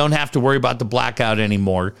 so you don't have to worry about the blackout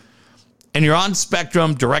anymore. And you're on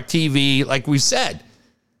Spectrum, DirecTV, like we said.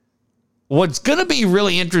 What's going to be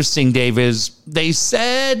really interesting, Dave, is they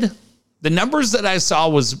said the numbers that I saw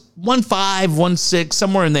was 1.5, 1.6,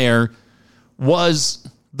 somewhere in there, was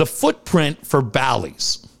the footprint for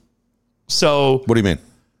Bally's. So what do you mean?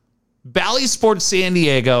 Bally Sports San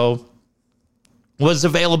Diego was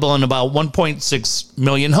available in about 1.6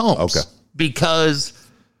 million homes. Okay. Because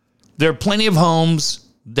there are plenty of homes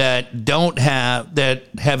that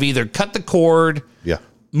have either cut the cord,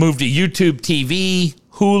 moved to YouTube TV,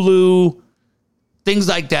 Hulu, things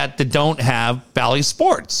like that don't have Bally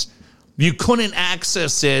Sports. You couldn't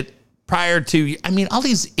access it prior to, I mean, all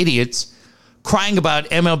these idiots crying about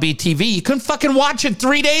MLB TV. You couldn't fucking watch it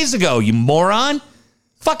 3 days ago, you moron.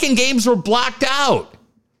 Fucking games were blocked out.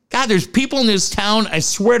 God, there's people in this town, I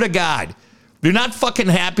swear to God, you're not fucking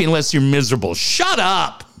happy unless you're miserable. Shut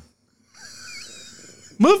up.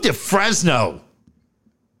 Move to Fresno.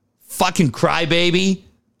 Fucking crybaby.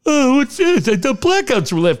 Oh, what's this? The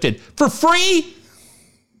blackouts were lifted. For free?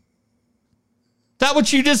 That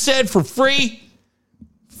what you just said? For free?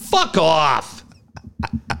 Fuck off.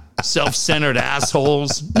 Self-centered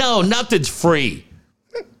assholes. No, nothing's free.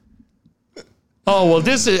 Oh, well,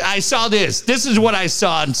 I saw this. This is what I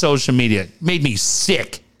saw on social media. It made me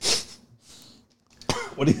sick.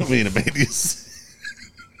 What do you mean it made you sick?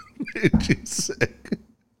 Made you sick?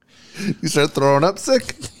 You start throwing up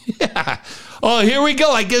sick? Yeah. Oh, here we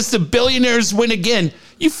go. I guess the billionaires win again.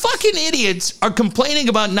 You fucking idiots are complaining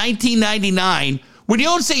about $19.99 when you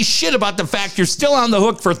don't say shit about the fact you're still on the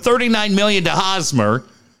hook for $39 million to Hosmer,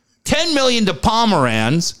 $10 million to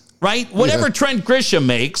Pomeranz, right? Whatever Trent Grisham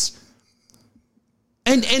makes.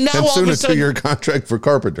 And now all soon of a sudden, a 2-year contract for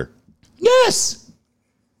Carpenter. Yes.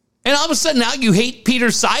 And all of a sudden now you hate Peter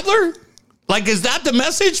Seidler? Like, is that the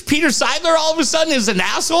message? Peter Seidler all of a sudden is an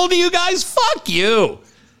asshole to you guys? Fuck you.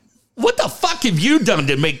 What the fuck have you done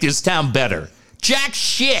to make this town better? Jack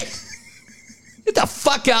shit. Get the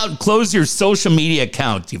fuck out and close your social media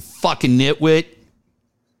account, you fucking nitwit.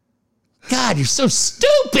 God, you're so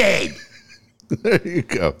stupid. There you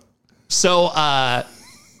go. So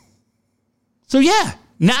yeah,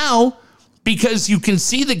 now, because you can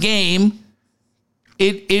see the game,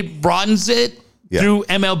 it broadens it through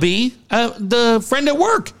MLB. The friend at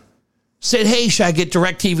work said, hey, should I get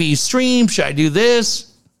DirecTV stream? Should I do this?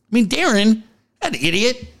 I mean, Darren, that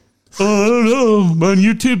idiot. Oh, I don't know. I'm on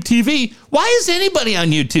YouTube TV. Why is anybody on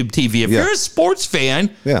YouTube TV? If you're a sports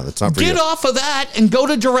fan, that's not for get off of that and go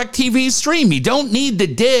to DirecTV stream. You don't need the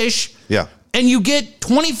dish. Yeah. And you get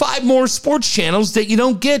 25 more sports channels that you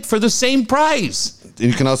don't get for the same price. And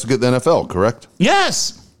you can also get the NFL, correct?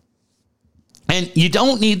 Yes. And you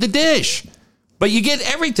don't need the dish, but you get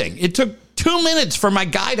everything. It took 2 minutes for my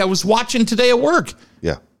guide I was watching today at work.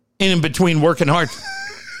 Yeah. In between working hard.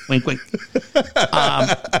 Wink, wink.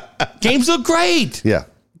 Games look great. Yeah.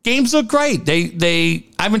 Games look great. I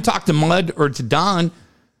haven't talked to Mud or to Don,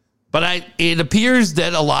 but it appears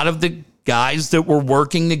that a lot of the guys that were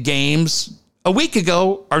working the games a week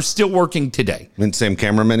ago are still working today. Same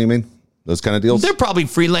cameramen, you mean? Those kind of deals? They're probably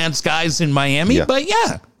freelance guys in Miami, but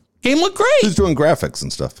game looked great. Who's doing graphics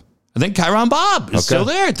and stuff? I think Chiron Bob is still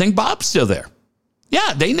there. I think Bob's still there.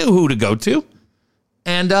 Yeah, they knew who to go to.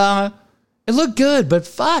 And it looked good, but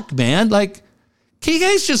fuck, man. Like, can you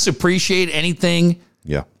guys just appreciate anything?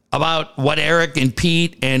 Yeah. about what Eric and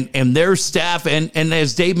Pete and their staff and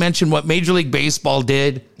as Dave mentioned, what Major League Baseball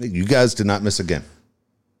did. You guys did not miss a game.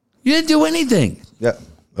 You didn't do anything. Yeah,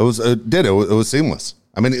 it was seamless.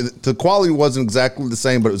 I mean, the quality wasn't exactly the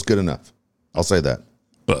same, but it was good enough. I'll say that.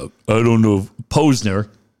 I don't know. Posner.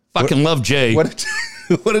 Fucking love Jay. What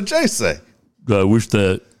did Jay say? I wish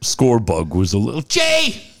the score bug was a little...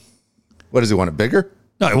 Jay! What does he want it bigger?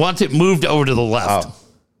 No, he wants it moved over to the left. Oh.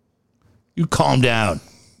 You calm down,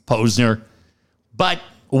 Posner. But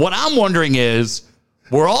what I'm wondering is,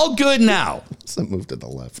 we're all good now. Let's move to the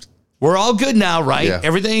left. We're all good now, right? Yeah.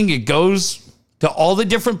 Everything, it goes to all the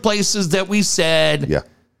different places that we said. Yeah.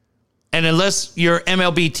 And unless you're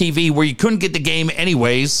MLB TV, where you couldn't get the game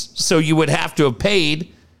anyways, so you would have to have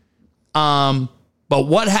paid. But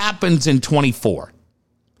what happens in 24?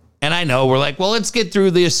 And I know we're like, well, let's get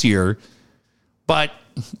through this year. But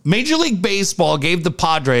Major League Baseball gave the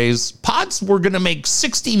Pods were going to make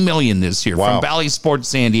 $60 million this year from Bally Sports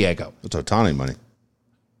San Diego. That's Ohtani money.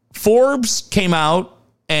 Forbes came out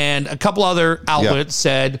and a couple other outlets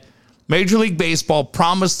said Major League Baseball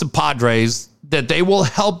promised the Padres that they will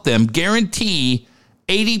help them guarantee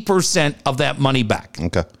 80% of that money back.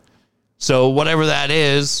 Okay. So whatever that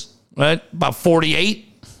is, right? About 48.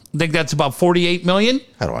 I think that's about 48 million.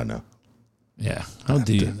 How do I know? Yeah. How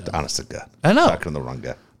do you know? Honest to God. I know. Talking to the wrong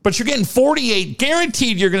guy. But you're getting 48.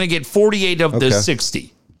 Guaranteed you're going to get 48 of the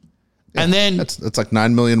 60. Yeah, and then that's like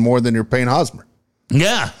 $9 million more than you're paying Hosmer.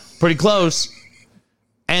 Yeah, pretty close.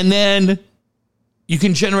 And then you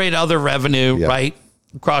can generate other revenue, right?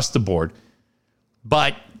 Across the board.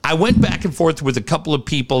 But I went back and forth with a couple of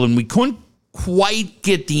people and we couldn't quite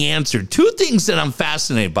get the answer. Two things that I'm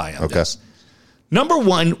fascinated by on this. Number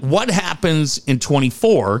one, what happens in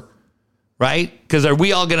 24, right? Because are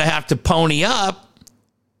we all going to have to pony up?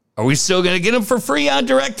 Are we still going to get them for free on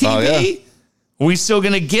DirecTV? Oh, yeah. Are we still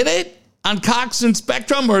going to get it on Cox and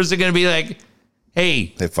Spectrum? Or is it going to be like,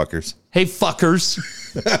 hey, fuckers. Hey, fuckers.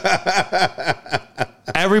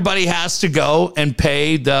 Everybody has to go and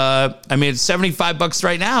pay it's $75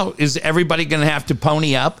 right now. Is everybody going to have to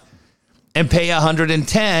pony up and pay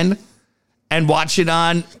 $110 and watch it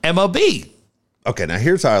on MLB? Okay, now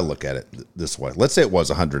here's how I look at it this way. Let's say it was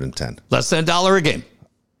 $110. Less than $1 a game.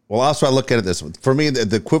 Well, also I look at it this way. For me,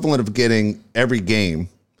 the equivalent of getting every game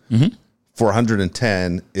for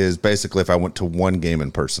 110 is basically if I went to one game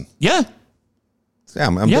in person. Yeah. Yeah,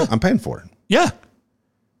 I'm paying for it. Yeah.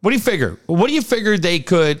 What do you figure? What do you figure they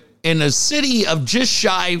could, in a city of just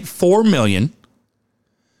shy 4 million,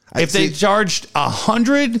 if they charged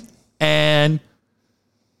 100 and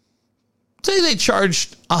say they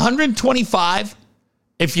charged 125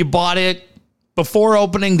 if you bought it before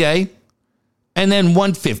opening day, and then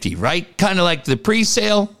 150, right? Kind of like the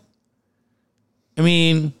pre-sale. I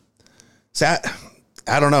mean, see,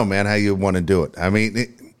 I don't know, man, how you want to do it. I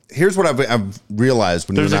mean, here's what I've realized.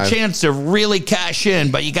 There's a chance to really cash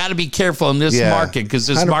in, but you got to be careful in this market because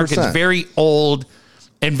this 100%. Market's very old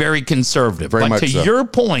and very conservative. Very but much to so. your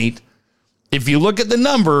point, if you look at the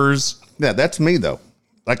numbers. Yeah, that's me, though.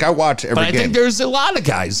 Like, I watch every game. But I think there's a lot of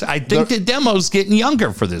guys. I think the demo's getting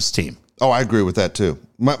younger for this team. Oh, I agree with that, too.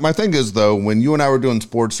 My thing is, though, when you and I were doing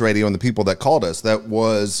sports radio and the people that called us, that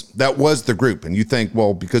was the group. And you think,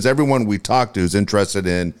 well, because everyone we talked to is interested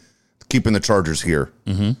in keeping the Chargers here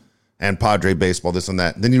and Padre baseball, this and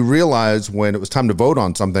that. Then you realize when it was time to vote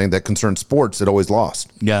on something that concerned sports, it always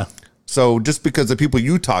lost. Yeah. So just because the people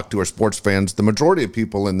you talk to are sports fans, the majority of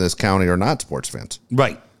people in this county are not sports fans.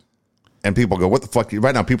 Right. And people go, what the fuck?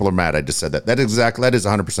 Right now, people are mad. I just said that. That is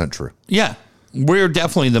 100% true. Yeah. We're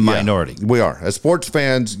definitely the minority. We are. As sports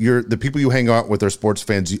fans, the people you hang out with are sports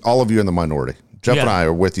fans. All of you are in the minority. Jeff and I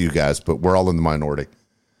are with you guys, but we're all in the minority.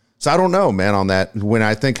 So I don't know, man, on that. When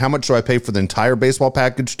I think, how much do I pay for the entire baseball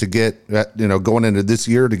package to get, going into this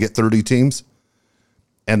year to get 30 teams?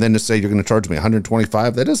 And then to say you're going to charge me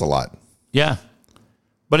 125, that is a lot. Yeah.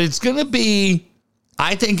 But it's going to be,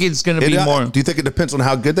 I think it's going to be more. Do you think it depends on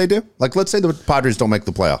how good they do? Like, let's say the Padres don't make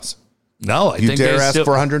the playoffs. No, I think you dare ask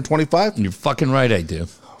for 125? You're fucking right, I do.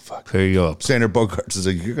 Oh, fuck. Pay you up. Sander Bogarts is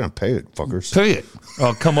like, you're going to pay it, fuckers. Pay it.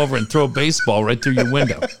 I'll come over and throw a baseball right through your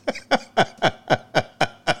window.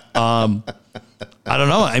 I don't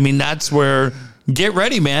know. I mean, that's where, get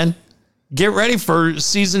ready, man. Get ready for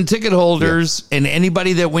season ticket holders and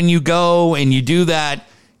anybody that when you go and you do that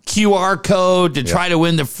QR code to try to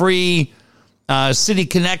win the free City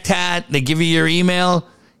Connect hat, they give you your email.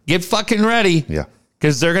 Get fucking ready. Yeah.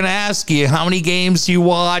 Because they're going to ask you how many games you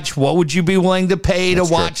watch. What would you be willing to pay to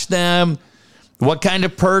watch them? What kind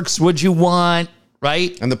of perks would you want?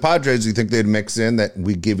 Right? And the Padres, you think they'd mix in that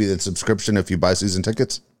we give you the subscription if you buy season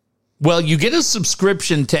tickets? Well, you get a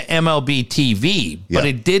subscription to MLB TV, but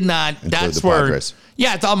it did not. Include that's the where. Padres.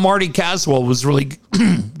 Yeah, I thought Marty Caswell was really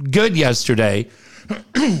good yesterday,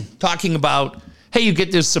 talking about, hey, you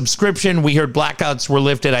get this subscription. We heard blackouts were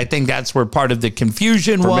lifted. I think that's where part of the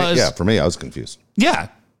confusion was. For me, I was confused. Yeah,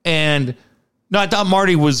 and no, I thought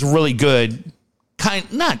Marty was really good.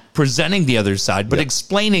 Not presenting the other side, but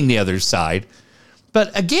explaining the other side.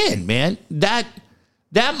 But again, man, that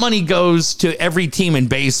money goes to every team in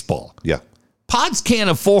baseball. Yeah. Pods can't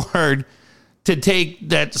afford to take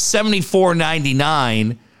that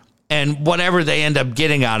 $74.99 and whatever they end up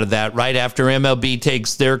getting out of that right after MLB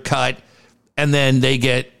takes their cut, and then they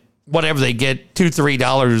get whatever they get,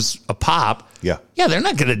 $2-3 a pop. Yeah. Yeah, they're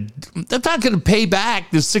not gonna pay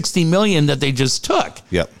back the $60 million that they just took.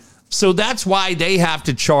 Yep. So that's why they have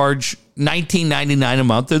to charge $19.99 a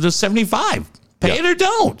month or the $75. Pay it or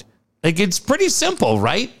don't. Like, it's pretty simple,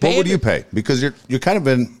 right? What would you pay? Because you're kind of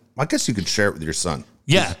in. I guess you could share it with your son.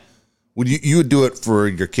 Yeah. Would you would do it for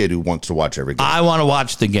your kid who wants to watch every game? I want to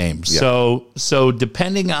watch the game. Yeah. So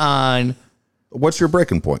depending on, what's your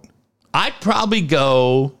breaking point? I'd probably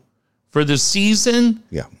go for the season.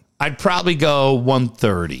 Yeah. I'd probably go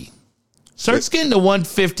 130. Starts getting to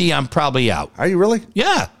 150. I'm probably out. Are you really?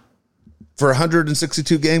 Yeah. For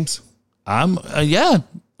 162 games? Yeah.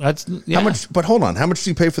 That's How much? But hold on. How much do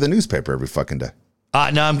you pay for the newspaper every fucking day?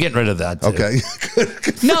 No, I'm getting rid of that too. Okay.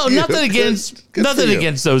 Good no, you. nothing against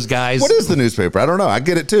against those guys. What is the newspaper? I don't know. I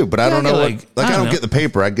get it too, but I don't know. I don't get the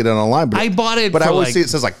paper. I get it online. But I bought it, but I always see it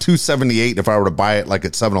says like $2.78 if I were to buy it like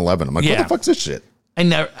at 7-Eleven. I'm like, what the fuck's this shit?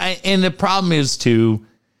 And the problem is too,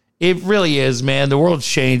 it really is, man. The world's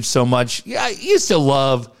changed so much. Yeah, I used to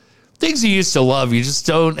love things you used to love. You just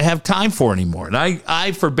don't have time for anymore. And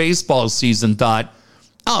I for baseball season thought,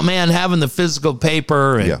 oh man, having the physical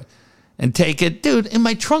paper and take it, dude, in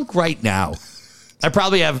my trunk right now. I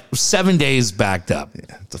probably have 7 days backed up.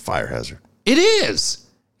 Yeah, it's a fire hazard. It is.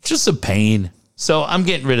 It's just a pain. So I'm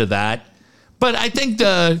getting rid of that. But I think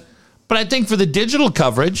for the digital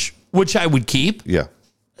coverage, which I would keep. Yeah.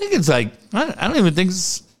 I think it's like, I don't even think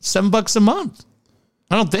it's $7 a month.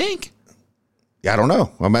 I don't think. Yeah, I don't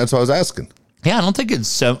know. That's what I was asking. Yeah, I don't think it's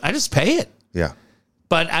 $7. I just pay it. Yeah.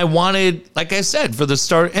 But I wanted, like I said, for the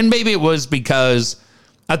start, and maybe it was because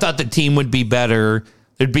I thought the team would be better.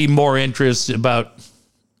 There'd be more interest about,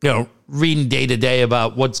 reading day to day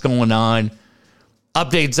about what's going on.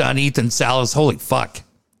 Updates on Ethan Salas. Holy fuck.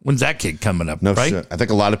 When's that kid coming up? No right? shit. I think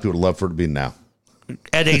a lot of people would love for it to be now.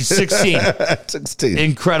 At age 16. At 16.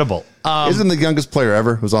 Incredible. Isn't the youngest player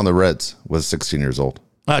ever who's on the Reds was 16 years old?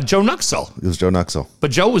 Joe Nuxall. It was Joe Nuxall.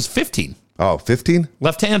 But Joe was 15. Oh, 15?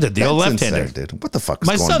 Left-handed. The old left-hander. Insane, dude. What the fuck is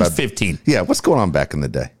My going on? son's 15. Yeah, what's going on back in the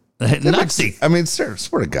day? Nutsy. I mean, swear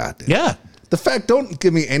to God, dude. Yeah. The fact, don't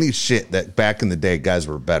give me any shit that back in the day guys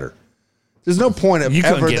were better. There's no point of you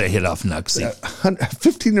ever. You couldn't get a hit off Nuxie. A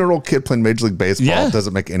 15-year-old kid playing Major League Baseball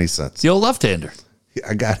doesn't make any sense. The old left-hander. Yeah,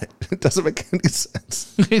 I got it. It doesn't make any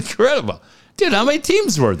sense. Incredible. Dude, how many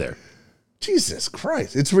teams were there? Jesus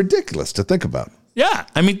Christ. It's ridiculous to think about. Yeah.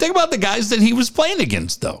 I mean, think about the guys that he was playing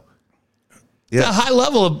against, though. Yeah. A high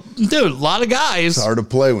level of, dude, a lot of guys. It's hard to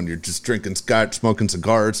play when you're just drinking scotch, smoking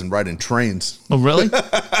cigars, and riding trains. Oh, really?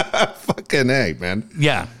 Fucking A, man.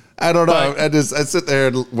 Yeah. I don't know. I sit there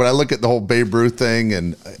and when I look at the whole Babe Ruth thing,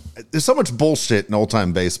 and there's so much bullshit in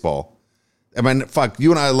old-time baseball. I mean, fuck,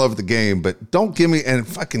 you and I love the game, but don't give me, and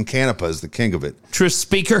fucking Canepa is the king of it. Tris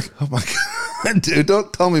Speaker. Oh, my God. Dude,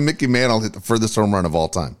 don't tell me Mickey Mantle hit the furthest home run of all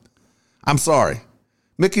time. I'm sorry.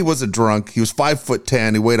 Mickey was a drunk. He was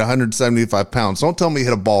 5'10". He weighed 175 pounds. Don't tell me he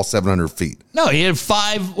hit a ball 700 feet. No, he had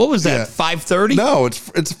what was that, 530? No,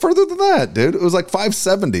 it's further than that, dude. It was like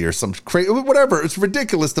 570 or some crazy, whatever. It's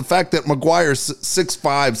ridiculous. The fact that McGuire's 6'5",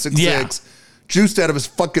 6'6", juiced out of his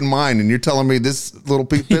fucking mind, and you're telling me this little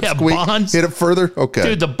pipsqueak hit it further? Okay.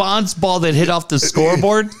 Dude, the Bonds ball that hit off the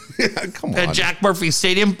scoreboard come on. At Jack Murphy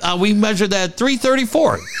Stadium, we measured that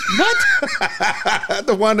 334. What?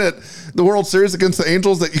 The one at the World Series against the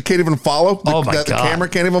Angels that you can't even follow? Oh, my God. The God. camera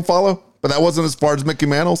can't even follow? But that wasn't as far as Mickey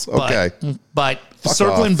Mantle's? Okay. But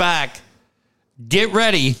circling back, get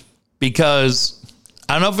ready, because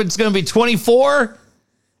I don't know if it's going to be 24.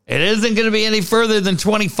 It isn't going to be any further than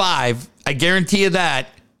 25. I guarantee you that.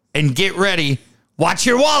 And get ready. Watch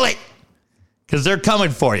your wallet, because they're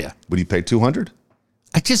coming for you. Would you pay $200?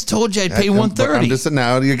 I just told you I'd pay $130. I'm just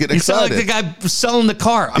now you're getting excited. You sound like the guy selling the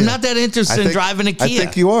car. I'm not that interested in driving a Kia. I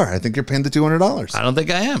think you are. I think you're paying the $200. I don't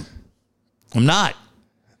think I am. I'm not.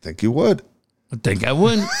 I think you would. I think I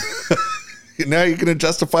wouldn't. Now you're going to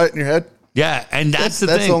justify it in your head? Yeah, and that's the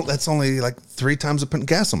thing. That's only like 3 times of putting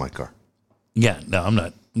gas in my car. Yeah, no, I'm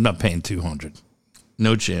not paying $200.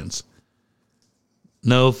 No chance.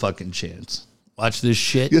 No fucking chance. Watch this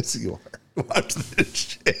shit. Yes, you are. Watch this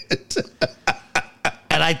shit.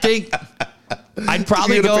 And I think I'd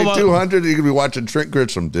probably You're go gonna pay about $200. You're gonna be watching Trent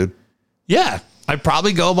Grisham, dude. Yeah, I'd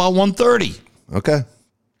probably go about 130. Okay,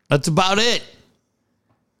 That's about it.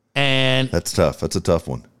 And that's tough. That's a tough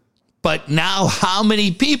one. but now how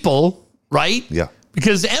many people, right? Yeah,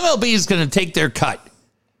 Because MLB is going to take their cut.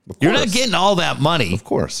 You're not getting all that money. of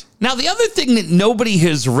course. Now, the other thing that nobody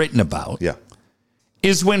has written about Yeah,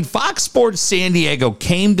 is when Fox Sports San Diego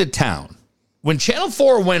came to town, when Channel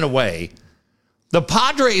 4 went away, the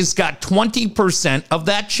Padres got 20% of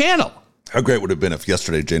that channel. how great would it have been if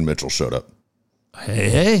yesterday Jane Mitchell showed up?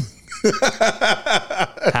 Hey.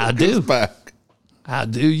 How do? Back. How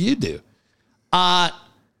do you do?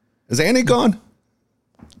 Is Annie gone?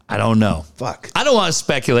 I don't know. Fuck. I don't want to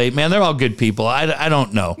speculate, man. They're all good people. I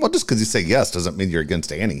don't know. Well, just because you say yes doesn't mean you're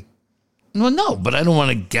against Annie. Well, no, but I don't want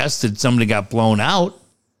to guess that somebody got blown out.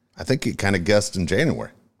 I think you kind of guessed in January.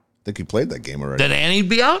 I think you played that game already. Did Annie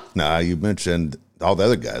be out? Nah, you mentioned all the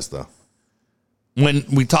other guys, though. When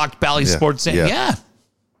we talked Bally Sports, yeah.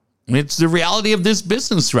 It's the reality of this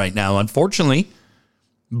business right now, unfortunately.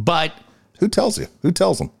 But Who tells you? Who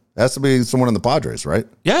tells them? It has to be someone in the Padres, right?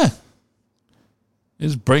 yeah,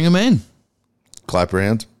 just bring them in. Clap your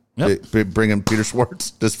hands. Yep. Bring in Peter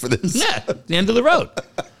Schwartz just for this. Yeah, the end of the road.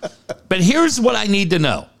 But here's what I need to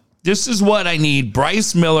know. This is what I need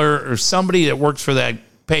Bryce Miller or somebody that works for that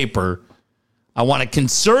paper. I want a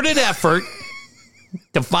concerted effort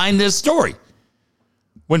to find this story.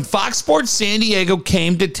 When Fox Sports San Diego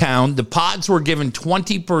came to town, the Pods were given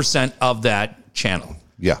 20% of that channel.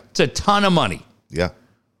 Yeah. It's a ton of money. Yeah.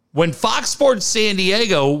 When Fox Sports San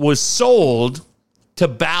Diego was sold to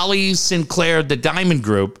Bally, Sinclair, the Diamond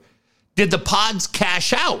Group, did the Pods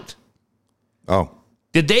cash out? Oh,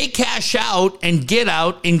 Did they cash out and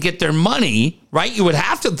get their money, right? You would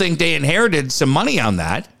have to think they inherited some money on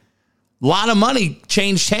that. A lot of money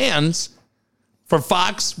changed hands for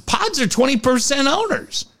Fox. Pods are 20%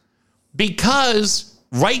 owners because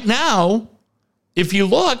right now, if you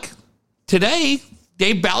look today,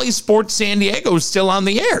 Dave Bally Sports San Diego is still on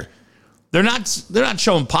the air. They're not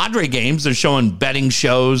showing Padre games. They're showing betting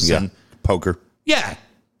shows yeah. and Poker. yeah,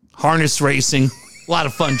 harness racing. A lot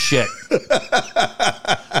of fun shit.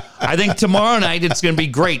 I think tomorrow night it's going to be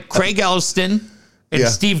great. Craig Elston and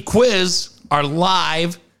Steve Quiz are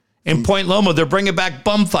live in Point Loma. They're bringing back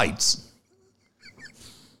bum fights.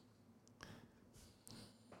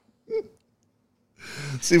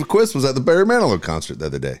 Steve Quiz was at the Barry Manilow concert the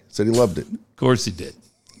other day. Said he loved it. Of course he did.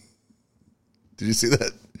 Did you see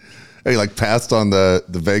that? He like passed on the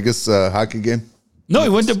Vegas hockey game. No, he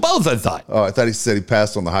went to both, I thought. Oh, I thought he said he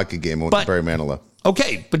passed on the hockey game and went to Barry Manilow.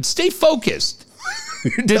 Okay, but stay focused.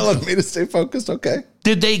 You're telling me to stay focused? Okay.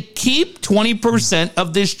 Did they keep 20%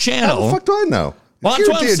 of this How channel? the fuck do I know? Well, that's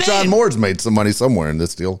what I'm saying. John Moore's made some money somewhere in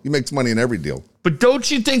this deal. He makes money in every deal. But don't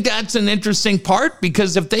you think that's an interesting part?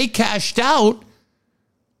 Because if they cashed out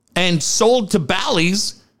and sold to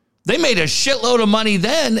Bally's, they made a shitload of money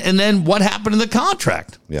then. And then what happened to the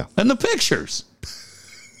contract? Yeah. And the pictures.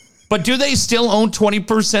 But do they still own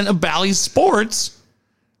 20% of Bally Sports?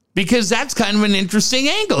 Because that's kind of an interesting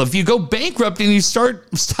angle. If you go bankrupt and you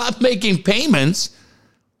stop making payments,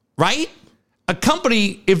 right? A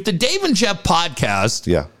company, if the Dave and Jeff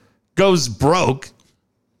podcast goes broke,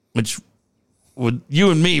 which with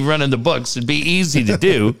you and me running the books would be easy to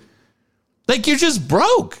do, like you're just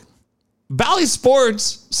broke. Bally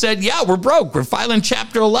Sports said, yeah, we're broke. We're filing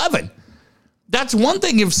Chapter 11. That's one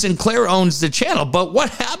thing if Sinclair owns the channel. But what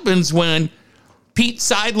happens when Pete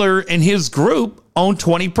Seidler and his group own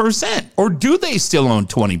 20%? Or do they still own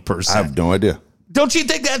 20%? I have no idea. Don't you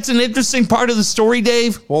think that's an interesting part of the story,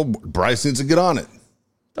 Dave? Well, Bryce needs to get on it.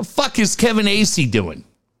 The fuck is Kevin Acey doing?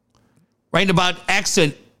 Writing about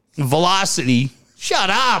exit velocity. Shut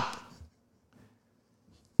up.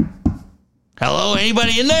 Hello,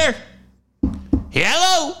 anybody in there?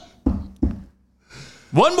 Hello?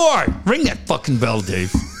 One more. Ring that fucking bell,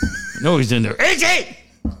 Dave. I know he's in there. Acey!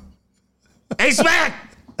 Ace Man!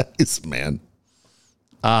 Ace Man.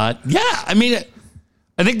 Yeah, I mean,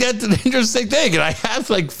 I think that's an interesting thing. And I had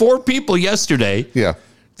like 4 people yesterday. Yeah.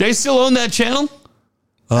 They still own that channel?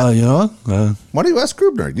 Yeah. Why do you ask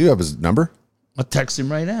Grubner? You have his number? I'll text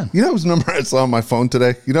him right now. You know his number I saw on my phone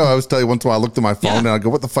today? You know, I always tell you once in a while I looked at my phone and I go,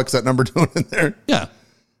 what the fuck's that number doing in there? Yeah.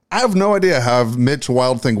 I have no idea how I have Mitch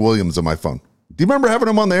Wild Thing Williams on my phone. Do you remember having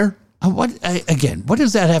him on there? What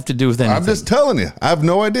does that have to do with anything? I'm just telling you. I have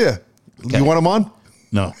no idea. Okay. You want him on?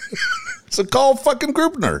 No. So call fucking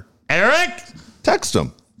Grubner. Eric? Text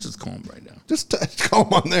him. Just call him right now. Just call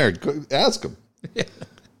him on there. Ask him. Yeah.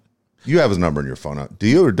 You have his number in your phone. Do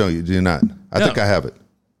you or don't you? Do you not? I think I have it.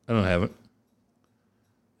 I don't have it.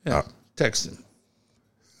 Yeah, text him.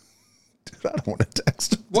 Dude, I don't want to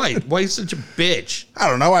text him. Why? Why are you such a bitch? I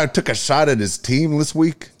don't know. I took a shot at his team this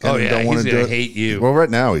week. Oh, yeah. Don't He's going to hate you. Well, right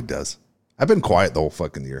now he does. I've been quiet the whole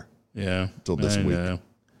fucking year. Yeah. Until this week. Know.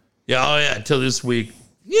 Yeah. Oh, yeah. Until this week.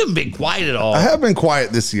 You haven't been quiet at all. I have been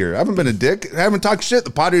quiet this year. I haven't been a dick. I haven't talked shit.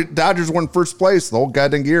 The Dodgers won first place the whole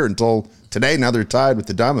goddamn year until today. Now they're tied with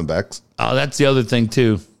the Diamondbacks. Oh, that's the other thing,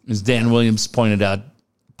 too, as Dan Williams pointed out.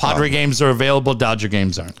 Padre games are available. Dodger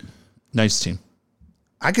games aren't. Nice team.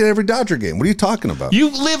 I get every Dodger game. What are you talking about? You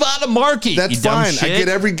live out of Marquee. That's fine. I get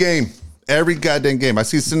every game. Every goddamn game. I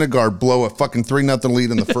see Syndergaard blow a fucking 3-0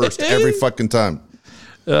 lead in the first every fucking time.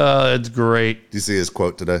 That's great. Do you see his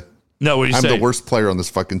quote today? No, what did he say? I'm the worst player on this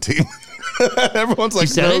fucking team. Everyone's like, he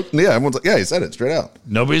said it? Yeah, everyone's like, yeah, he said it straight out.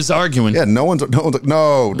 Nobody's arguing. Yeah, no one's like,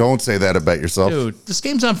 no, don't say that about yourself. Dude, this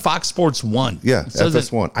game's on Fox Sports 1. Yeah,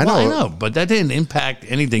 FS1. I know. I know, but that didn't impact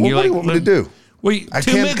anything. Well, what do you want me to do? I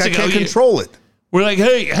can't control it. We're like,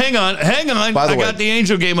 hey, hang on. By the way, got the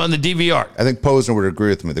Angel game on the DVR. I think Posner would agree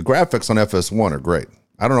with me. The graphics on FS1 are great.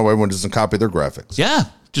 I don't know why everyone doesn't copy their graphics. Yeah,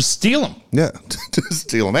 just steal them. Yeah, just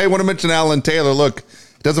steal them. Hey, I want to mention Alan Taylor. Look,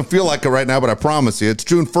 it doesn't feel like it right now, but I promise you, it's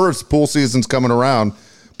June 1st. Pool season's coming around.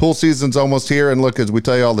 Pool season's almost here. And look, as we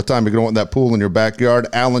tell you all the time, you're going to want that pool in your backyard.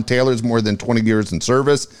 Alan Taylor's more than 20 years in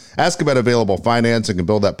service. Ask about available financing and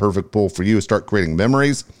build that perfect pool for you. Start creating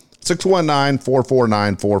memories.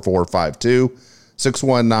 619-449-4452.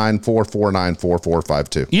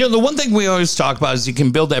 619-449-4452. You know, the one thing we always talk about is you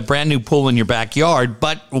can build that brand new pool in your backyard,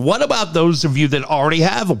 but what about those of you that already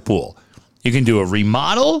have a pool? You can do a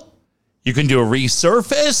remodel. You can do a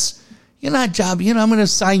resurface. You know, I'm going to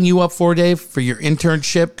sign you up for, Dave, for your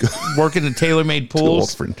internship, working at TaylorMade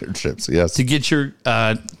Pools. For internships, yes. To get your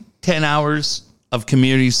 10 hours of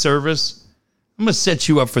community service. I'm going to set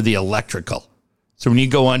you up for the electrical. So when you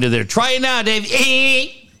go under there, try it now, Dave.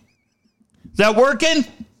 Is that working?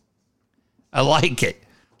 I like it.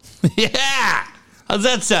 Yeah. How's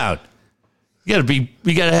that sound? You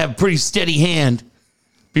gotta have a pretty steady hand.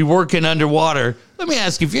 Be working underwater. Let me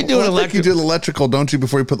ask you, if you're doing electrical. You do electrical, don't you,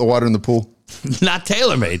 before you put the water in the pool? Not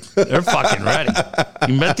TaylorMade. They're fucking ready.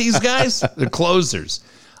 You met these guys? They're closers.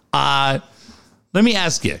 Let me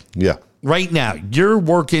ask you. Yeah. Right now, you're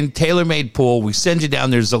working TaylorMade Pool. We send you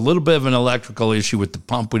down. There's a little bit of an electrical issue with the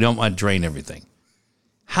pump. We don't want to drain everything.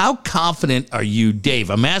 How confident are you, Dave?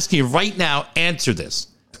 I'm asking you right now, answer this.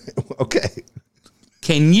 Okay.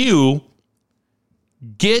 Can you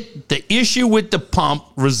get the issue with the pump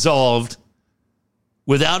resolved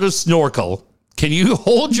without a snorkel? Can you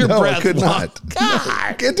hold your breath? I could not. God, no,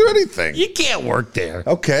 I can't do anything. You can't work there.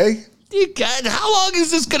 Okay. How long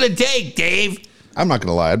is this going to take, Dave? I'm not going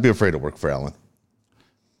to lie. I'd be afraid to work for Alan.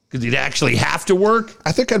 Because you'd actually have to work?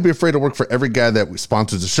 I think I'd be afraid to work for every guy that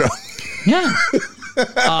sponsors the show. Yeah.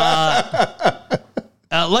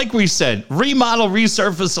 Like we said, remodel,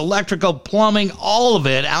 resurface, electrical, plumbing, all of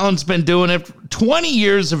it. Alan's been doing it. 20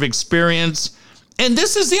 years of experience. And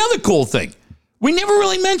this is the other cool thing. We never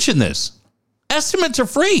really mentioned this. Estimates are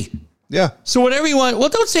free. Yeah. So whatever you want. Well,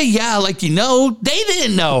 don't say yeah like you know. They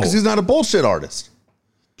didn't know. Because he's not a bullshit artist.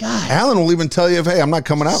 God. Alan will even tell you, hey, I'm not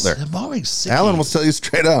coming out there. I'm always sick. Alan will tell you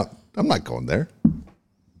straight out, I'm not going there.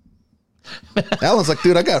 Alan's like,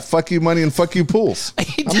 dude, I got fuck you money and fuck you pools.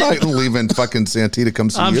 I'm not leaving fucking Santee to come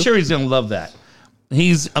see you. I'm sure he's going to love that.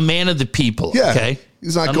 He's a man of the people. Yeah. Okay.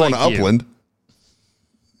 He's not going to Upland.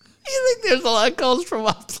 You think there's a lot of calls from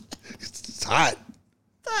Upland? It's hot.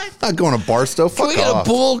 Not going to Barstow. Fuck off. Can we get a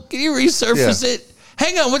pool? Can you resurface it?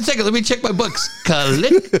 Hang on 1 second. Let me check my books.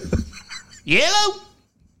 Click. Yellow.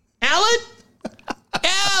 Alan?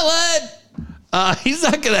 He's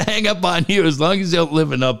not going to hang up on you as long as you don't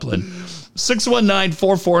live in Upland.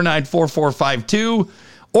 619-449-4452.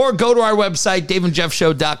 Or go to our website,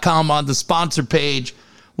 daveandjeffshow.com, on the sponsor page.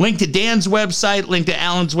 Link to Dan's website, link to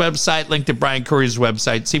Alan's website, link to Brian Curry's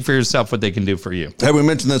website. See for yourself what they can do for you. Hey, we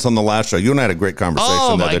mentioned this on the last show. You and I had a great conversation.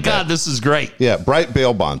 Oh, my God, this is great. Yeah, Bright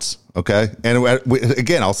bail bonds, okay? And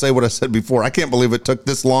again, I'll say what I said before. I can't believe it took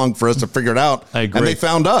this long for us to figure it out. I agree. And they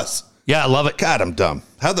found us. Yeah, I love it. God, I'm dumb.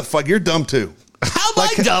 How the fuck? You're dumb, too. How am I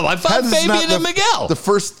dumb? I found Fabian and Miguel.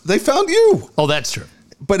 They found you. Oh, that's true.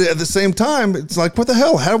 But at the same time, it's like, what the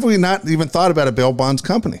hell? How have we not even thought about a bail bonds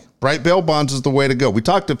company? Bright bail bonds is the way to go. We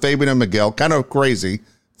talked to Fabian and Miguel, kind of crazy.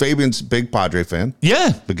 Fabian's a big Padre fan.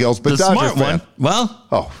 Yeah. Miguel's a big Dodger fan. One. Well.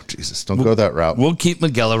 Oh, Jesus. Don't go that route. We'll keep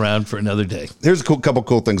Miguel around for another day. Here's a couple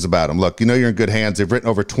cool things about them. Look, you're in good hands. They've written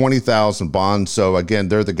over 20,000 bonds. So, again,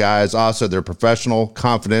 they're the guys. Also, they're professional,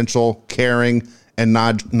 confidential, caring, and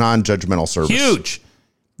non-judgmental service. Huge.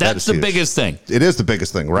 That's the biggest thing. It is the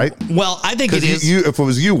biggest thing, right? Well, I think it is. If it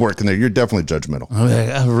was you working there, you're definitely judgmental.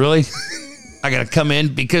 Really? I got to come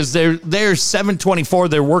in because they're 7/24.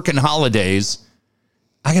 They're working holidays.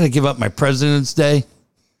 I got to give up my President's Day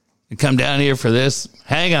and come down here for this.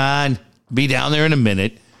 Hang on. Be down there in a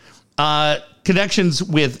minute. Connections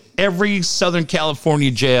with every Southern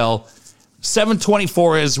California jail.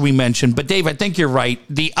 7/24, as we mentioned. But, Dave, I think you're right.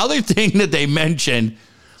 The other thing that they mentioned,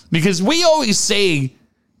 because we always say,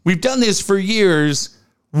 we've done this for years,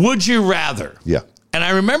 would you rather? Yeah. And I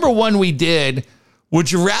remember one we did,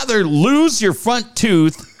 would you rather lose your front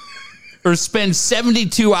tooth or spend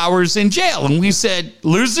 72 hours in jail? And we said,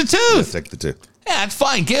 lose the tooth. Yeah, take the tooth. Yeah, it's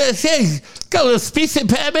fine. Got a little speech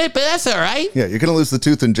impediment, but that's all right. Yeah, you're going to lose the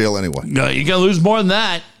tooth in jail anyway. No, you're going to lose more than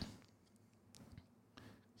that.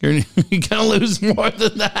 You're going to lose more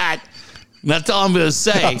than that. That's all I'm going to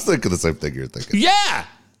say. I was thinking the same thing you're thinking. Yeah.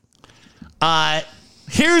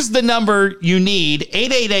 Here's the number you need,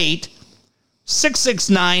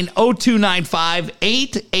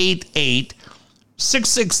 888-669-0295,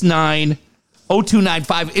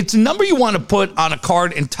 888-669-0295. It's a number you want to put on a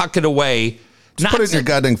card and tuck it away. Just put it in your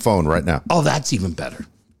goddamn phone right now. Oh, that's even better.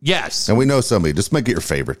 Yes. And we know somebody. Just make it your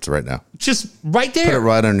favorites right now. Just right there. Put it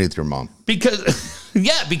right underneath your mom.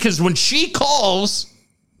 Because when she calls,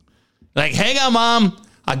 like, hang on, Mom,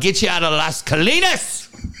 I'll get you out of Las Colinas.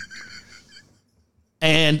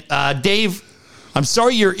 And Dave, I'm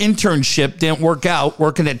sorry your internship didn't work out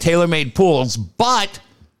working at TaylorMade Pools, but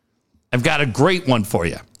I've got a great one for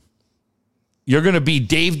you. You're going to be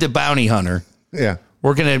Dave the Bounty Hunter. Yeah.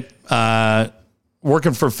 Working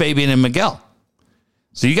for Fabian and Miguel.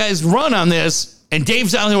 So you guys run on this, and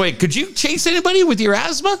Dave's on the way. Could you chase anybody with your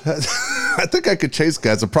asthma? I think I could chase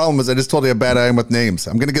guys. The problem is I just told you how bad I am with names.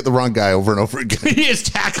 I'm going to get the wrong guy over and over again. He just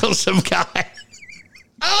tackles some guy.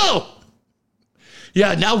 Oh!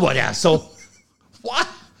 Yeah, now what, asshole? What?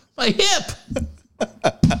 My hip.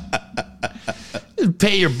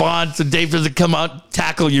 Pay your bond so Dave doesn't come out,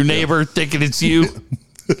 tackle your neighbor, thinking it's you.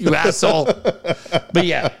 You asshole. But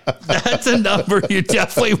yeah, that's a number you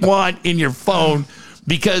definitely want in your phone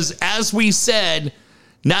because, as we said,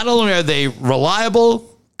 not only are they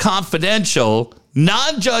reliable, confidential,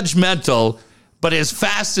 non-judgmental, but as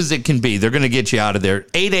fast as it can be. They're going to get you out of there.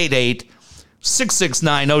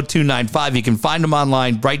 888-669-0295. You can find them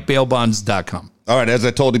online, brightbailbonds.com. All right, as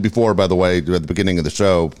I told you before, by the way, at the beginning of the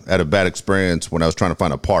show, I had a bad experience when I was trying to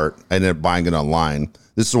find a part. I ended up buying it online.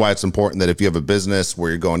 This is why it's important that if you have a business where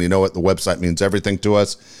you're going, you know what, the website means everything to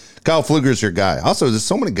us. Kyle Pfluger's your guy. Also, there's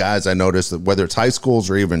so many guys I noticed that whether it's high schools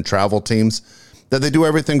or even travel teams, that they do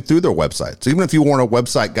everything through their website. So even if you weren't a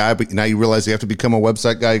website guy, but now you realize you have to become a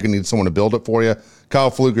website guy, you're going to need someone to build it for you.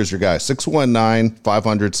 Kyle Pfluger's your guy.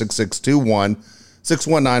 619-500-6621.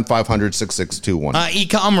 619-500-6621.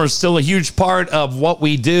 E-commerce is still a huge part of what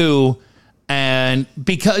we do. And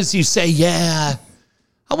because you say, yeah,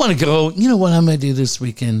 I want to go, you know what I'm going to do this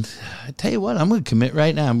weekend? I tell you what, I'm going to commit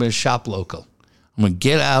right now. I'm going to shop local. I'm going to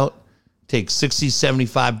get out, take $60,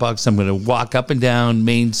 $75. I'm going to walk up and down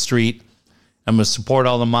Main Street. I'm going to support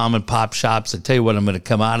all the mom and pop shops. I tell you what, I'm going to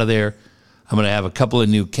come out of there. I'm going to have a couple of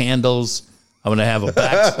new candles. I'm going to have a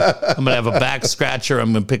back scratcher.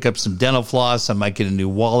 I'm going to pick up some dental floss. I might get a new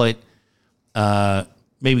wallet.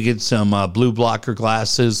 Maybe get some blue blocker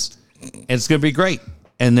glasses. And it's going to be great.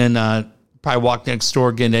 And then probably walk next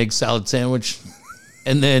door, get an egg salad sandwich.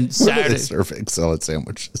 And then Saturday. Where do they serve egg salad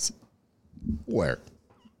sandwiches? Where?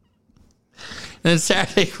 And then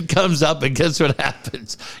Saturday comes up, and guess what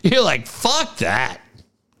happens? You're like, fuck that.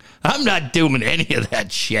 I'm not doing any of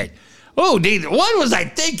that shit. Oh, dude, what was I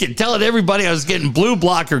thinking? Telling everybody I was getting blue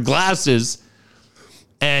blocker glasses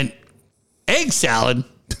and egg salad.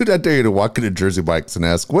 Dude, I dare you to walk into Jersey Mike's and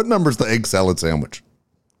ask, what number's the egg salad sandwich?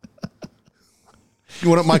 You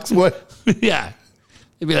want it Mike's way? Yeah.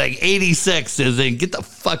 It'd be like 86 and then get the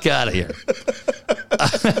fuck out of here.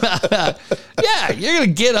 Yeah, you're going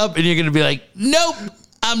to get up and you're going to be like, nope,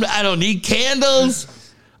 I don't need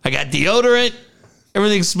candles. I got deodorant.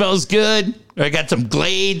 Everything smells good. Or I got some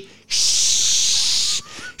Glade. Shh.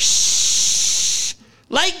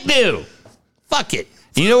 Like new. Fuck it.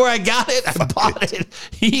 You know where I got it? I bought it.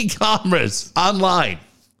 E-commerce online.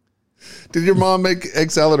 Did your mom make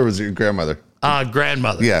egg salad or was it your grandmother?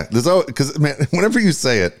 Grandmother. Yeah. Because, man, whenever you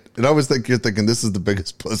say it, I always think you're thinking this is the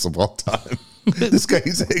biggest puss of all time. This guy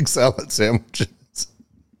eats egg salad sandwiches.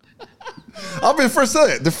 I'll be the first to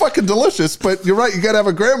say it. They're fucking delicious, but you're right. You got to have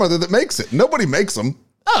a grandmother that makes it. Nobody makes them.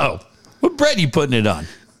 Oh, what bread are you putting it on?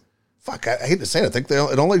 Fuck, I hate to say it. I think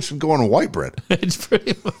it only should go on white bread. It's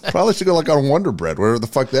pretty much. Probably should go like on Wonder Bread, whatever the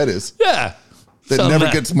fuck that is. Yeah. that never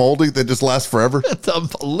gets moldy, that just lasts forever. It's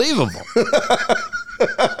unbelievable.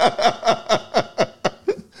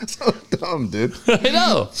 So dumb, dude. I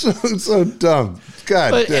know. So dumb.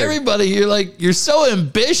 God But dang. everybody, you're so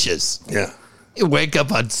ambitious. Yeah. You wake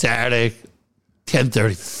up on Saturday,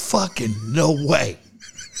 10:30. Fucking no way.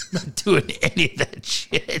 I'm not doing any of that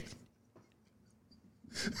shit.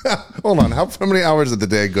 Hold on. How many hours of the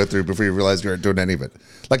day go through before you realize you aren't doing any of it?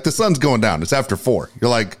 Like the sun's going down. It's after 4. You're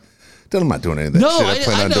like, dude, I'm not doing any of that shit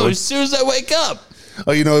I know. doing. As soon as I wake up.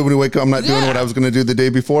 Oh, you know, when you wake up, I'm not doing what I was going to do the day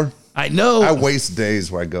before. I know. I waste days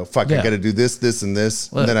where I go, fuck, I got to do this, this, and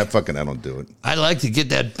this. Look, and then I don't do it. I like to get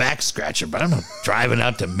that back scratcher, but I'm not driving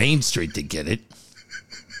out to Main Street to get it.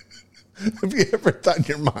 Have you ever thought in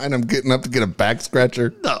your mind, I'm getting up to get a back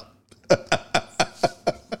scratcher? No.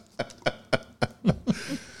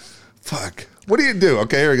 Fuck. What do you do?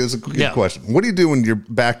 Okay, here goes a good question. What do you do when your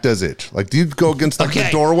back does itch? Like, do you go against the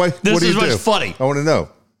doorway? This what do you is what's do? funny. I want to know.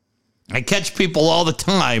 I catch people all the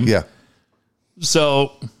time. Yeah.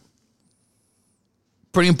 So,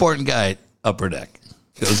 pretty important guy at Upper Deck.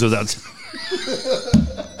 Goes without.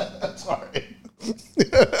 Sorry.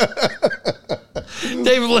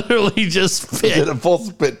 Dave literally just spit. Did a full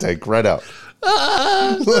spit take right out.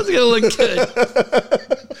 That's going to look good.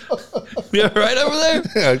 You all right over there?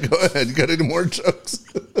 Yeah, go ahead. You got any more jokes?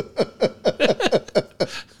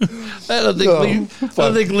 I don't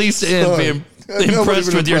think Lisa Ann's being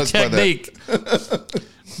impressed with your technique.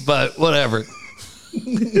 But whatever.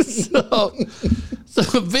 So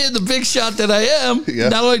being the big shot that I am,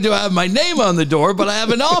 not only do I have my name on the door, but I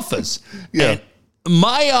have an office. Yeah. And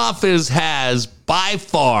my office has by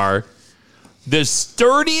far the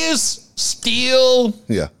sturdiest steel.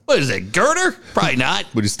 Yeah. What is it? Girder? Probably not.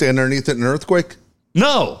 Would you stand underneath it in an earthquake?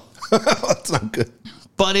 No. That's not good.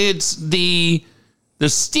 But it's the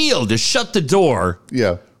steel to shut the door.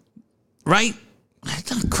 Yeah. Right?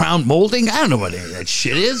 It's not crown molding. I don't know what any of that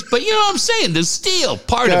shit is, but you know what I'm saying? The steel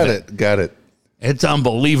part of it. Got it. It's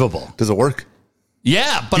unbelievable. Does it work?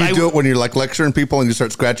 Yeah, but Do you do it when you're like lecturing people and you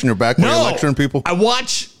start scratching your back when you're lecturing people? I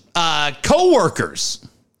watch coworkers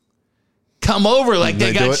come over like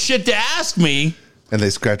they got shit to ask me. And they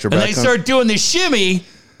scratch your back. And they start doing the shimmy.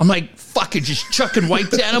 I'm like, fuck it, just chucking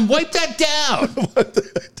wipes at them. Wipe that down.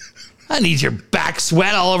 I need your back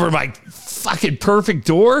sweat all over my fucking perfect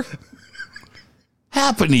door.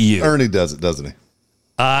 Happened to you. Ernie does it, doesn't he?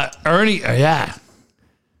 Ernie, yeah.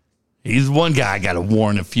 He's one guy I got to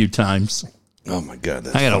warn a few times. Oh, my God.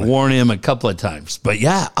 I got to warn him a couple of times. But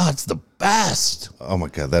yeah, it's the best. Oh, my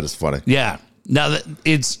God. That is funny. Yeah. Now,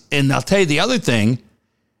 and I'll tell you the other thing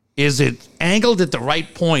is it angled at the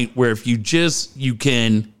right point where if you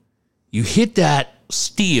hit that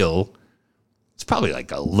steel, it's probably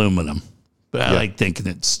like aluminum, but I like thinking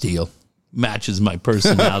it's steel. Matches my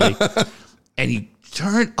personality. And you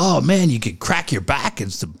turn, oh man, you could crack your back.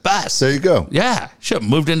 It's the best. There you go. Yeah. Should have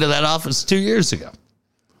moved into that office 2 years ago.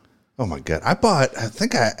 Oh my God. I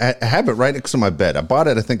think I have it right next to my bed. I bought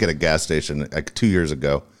it, I think, at a gas station like 2 years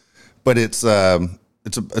ago. But it's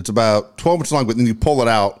about 12 inches long, but then you pull it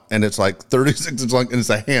out and it's like 36 inches long and it's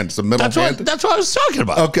a hand. It's a middle hand. That's what I was talking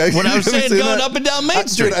about. Okay. When I was saying going up and down Main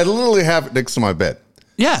Street. Dude, I literally have it next to my bed.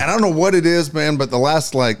 Yeah. And I don't know what it is, man, but the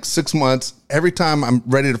last like 6 months, every time I'm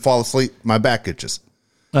ready to fall asleep, my back itches.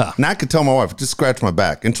 Now I can tell my wife, just scratch my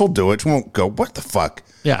back, and she'll do it. She won't go, what the fuck?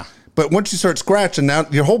 Yeah. But once you start scratching, now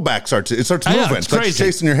your whole back starts moving. It's like crazy.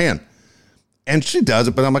 chasing your hand. And she does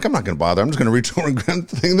it, but I'm like, I'm not going to bother. I'm just going to reach over and grab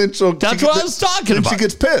the thing. And then That's what I was talking about. She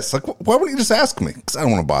gets pissed. Like, why wouldn't you just ask me? Because I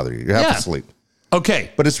don't want to bother you. You have to sleep.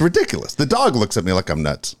 Okay. But it's ridiculous. The dog looks at me like I'm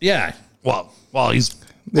nuts. Yeah. Well, while she's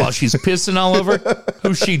pissing all over,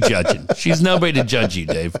 who's she judging? She's nobody to judge you,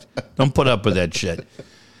 Dave. Don't put up with that shit.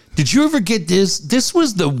 Did you ever get this? This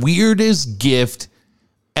was the weirdest gift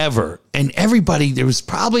ever. And everybody, there was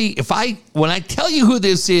probably, when I tell you who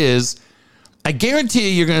this is, I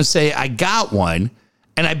guarantee you're going to say, I got one.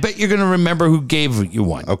 And I bet you're going to remember who gave you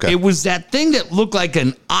one. Okay. It was that thing that looked like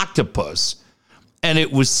an octopus. And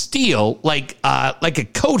it was steel, like a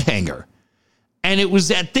coat hanger. And it was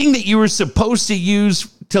that thing that you were supposed to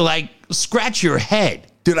use to like scratch your head.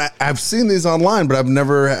 Dude, I've seen these online, but I don't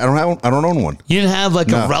own one. You didn't have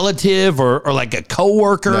like a relative or like a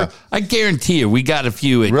coworker? No. I guarantee you, we got a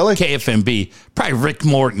few at KFMB. Probably Rick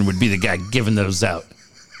Morton would be the guy giving those out.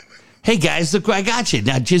 Hey guys, look what I got you.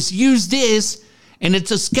 Now just use this, and it's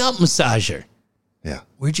a scalp massager. Yeah.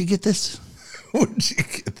 Where'd you get this? Where'd you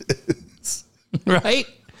get this? Right?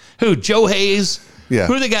 Who? Joe Hayes? Yeah.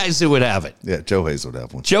 Who are the guys that would have it? Yeah, Joe Hayes would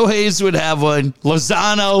have one. Joe Hayes would have one.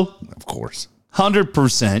 Lozano. Of course.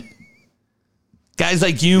 100%. Guys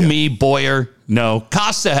like you, me, Boyer, No.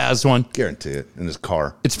 Costa has one. Guarantee it. In his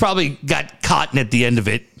car. It's probably got cotton at the end of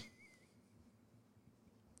it.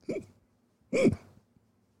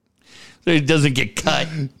 So he doesn't get cut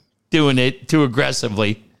doing it too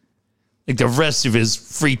aggressively. Like the rest of his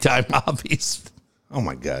free time hobbies. Oh,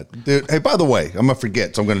 my God. Dude, hey, by the way, I'm going to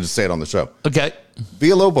forget, so I'm going to just say it on the show. Okay.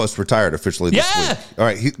 Villalobos retired officially this week. All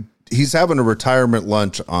right, he's having a retirement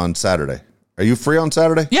lunch on Saturday. Are you free on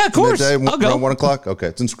Saturday? Yeah, of course. Midday, I'll go. Around 1 o'clock? Okay,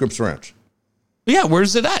 it's in Scripps Ranch. Yeah,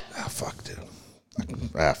 where's it at? Ah, fuck, dude.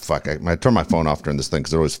 Fuck. I turn my phone off during this thing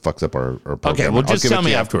because it always fucks up our program. Okay, well, just tell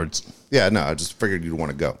me afterwards. Yeah, no, I just figured you'd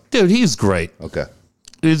want to go. Dude, he's great. Okay.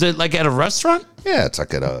 Is it like at a restaurant? Yeah, it's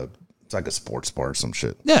like a sports bar or some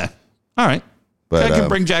shit. Yeah. All right. But I can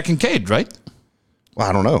bring Jack and Cade, right? Well,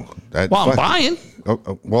 I don't know. I'm buying.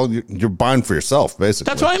 Well, you're buying for yourself,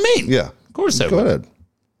 basically. That's what I mean. Yeah. Of course I Go would. ahead.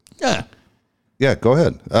 Yeah. Yeah, go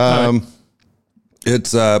ahead. Right.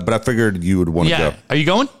 It's but I figured you would want to go. Are you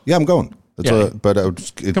going? Yeah, I'm going. But I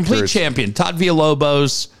was Complete curious. champion, Todd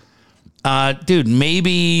Villalobos. Dude,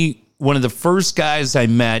 maybe one of the first guys I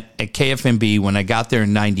met at KFMB when I got there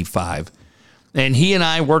in 95. And he and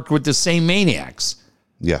I worked with the same maniacs.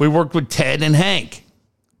 Yeah. We worked with Ted and Hank.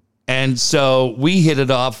 And so we hit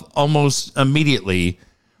it off almost immediately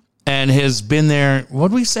and has been there, what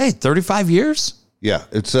did we say, 35 years? Yeah,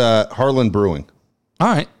 it's Harlan Brewing. All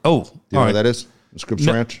right. Oh, Do you know what that is? Scripps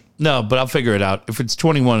Ranch? No, but I'll figure it out. If it's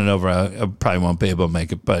 21 and over, I probably won't be able to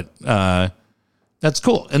make it. But that's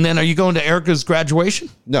cool. And then are you going to Erica's graduation?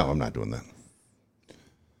 No, I'm not doing that.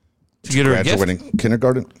 Did you get her a gift? Graduating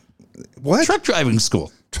kindergarten? What? Truck driving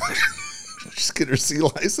school. Just get her C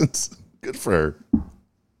license. Good for her.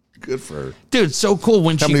 Good for her. Dude, so cool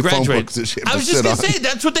when How she many phone graduated. books does she have I to was just sit going to on? say,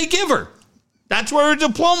 that's what they give her. That's where her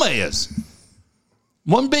diploma is.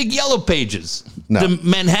 One big yellow pages. No. The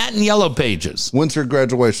Manhattan yellow pages. When's her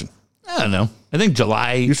graduation? I don't know. I think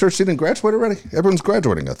July. You sure she didn't graduate already? Everyone's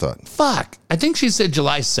graduating, I thought. Fuck. I think she said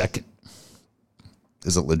July 2nd.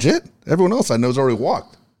 Is it legit? Everyone else I know has already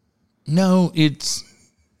walked. No, it's...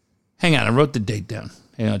 Hang on. I wrote the date down.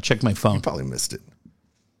 Hang on. I'll check my phone. Probably missed it.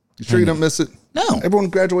 You sure you don't miss it? No. Everyone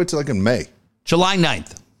graduates like in May. July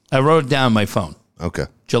 9th. I wrote it down on my phone. Okay.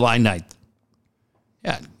 July 9th.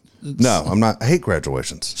 Yeah. No, I'm not. I hate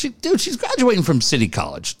graduations. She's graduating from City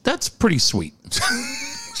College. That's pretty sweet.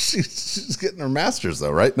 She's getting her master's,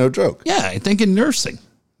 though, right? No joke. Yeah, I think in nursing.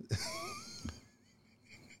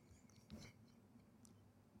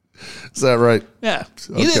 Is that right? Yeah.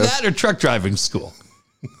 Either Okay. that or truck driving school.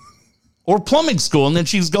 Or plumbing school, and then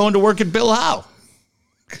she's going to work at Bill Howe.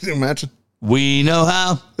 Can you imagine? We know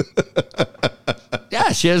how.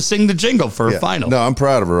 Yeah, she has to sing the jingle for her final. No, I'm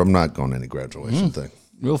proud of her. I'm not going to any graduation thing.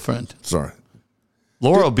 Real friend. Sorry.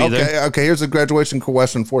 Laura will be there. Okay, here's a graduation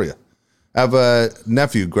question for you. I have a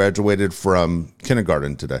nephew graduated from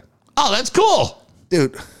kindergarten today. Oh, that's cool.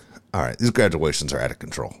 Dude, all right, these graduations are out of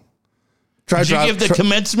control. Did you give the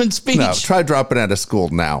commencement speech? No, try dropping out of school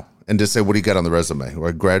now and just say, what do you got on the resume? Well,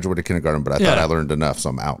 I graduated kindergarten, but I thought I learned enough,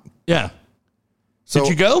 so I'm out. Yeah. So, Did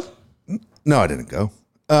you go? No, I didn't go.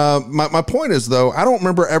 My point is, though, I don't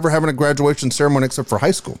remember ever having a graduation ceremony except for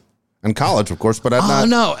high school and college, of course, but I've not. Oh,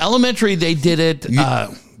 no. Elementary, they did it.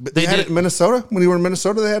 They had it in Minnesota? When you were in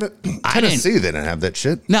Minnesota, they had it? Tennessee, they didn't have that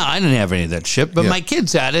shit. No, I didn't have any of that shit, but my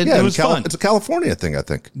kids had it. Yeah, It was fun. It's a California thing, I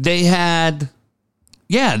think. They had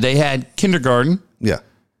kindergarten. Yeah.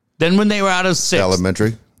 Then when they were out of sixth,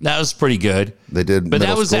 Elementary. that was pretty good. They did But that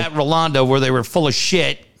middle was school. at Rolando where they were full of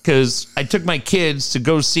shit because I took my kids to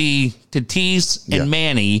go see Tatis and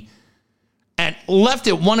Manny and left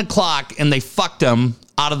at 1 o'clock and they fucked them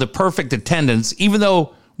out of the perfect attendance, even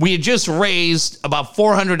though we had just raised about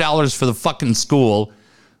 $400 for the fucking school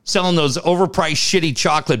selling those overpriced shitty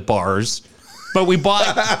chocolate bars. But we bought,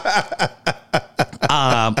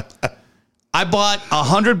 I bought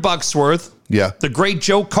 $100 worth. Yeah. The great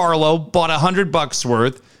Joe Carlo bought $100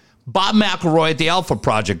 worth. Bob McElroy at the Alpha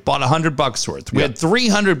Project bought $100 worth. We had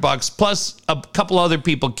 $300 plus a couple other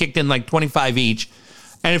people kicked in like 25 each.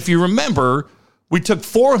 And if you remember, we took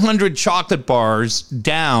 400 chocolate bars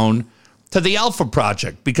down to the Alpha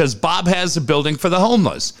Project because Bob has a building for the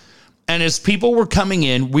homeless. And as people were coming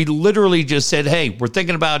in, we literally just said, hey, we're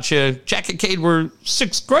thinking about you. Jack and Cade were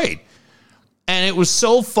sixth grade. And it was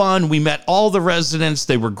so fun. We met all the residents.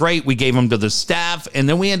 They were great. We gave them to the staff. And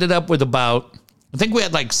then we ended up with about, I think we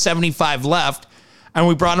had like 75 left. And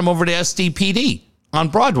we brought them over to SDPD on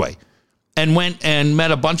Broadway and went and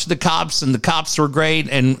met a bunch of the cops. And the cops were great.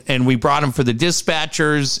 And we brought them for the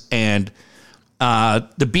dispatchers and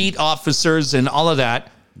the beat officers and all of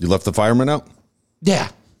that. You left the firemen out? Yeah.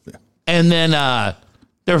 And then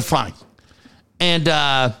they were fine. And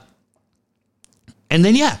And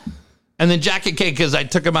then, and then Jack and Kate, because I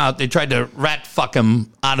took him out, they tried to rat fuck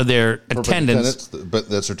him out of their attendance. But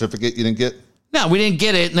the certificate you didn't get? No, we didn't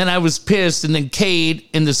get it. And then I was pissed. And then Cade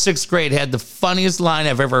in the 6th grade had the funniest line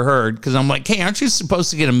I've ever heard. Because I'm like, hey, aren't you supposed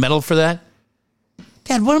to get a medal for that?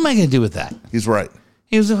 Dad, what am I going to do with that? He's right.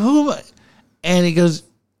 He was like, who am I? And he goes,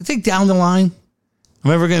 I think down the line,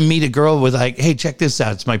 I'm ever going to meet a girl with like, hey, check this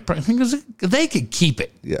out. It's my friend. He goes, they could keep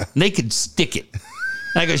it. Yeah. And they could stick it.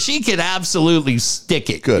 And I go, she could absolutely stick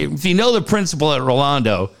it. Good. If you know the principal at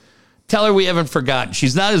Rolando, tell her we haven't forgotten.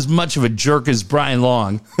 She's not as much of a jerk as Brian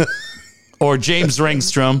Long. Or James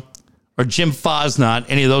Ringstrom, or Jim Fosnot,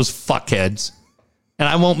 any of those fuckheads. And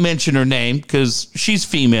I won't mention her name because she's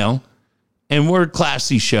female, and we're a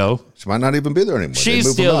classy show. She might not even be there anymore. She's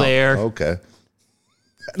still there. Okay.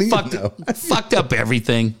 Fucked up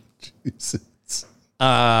everything. Jesus.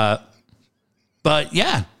 But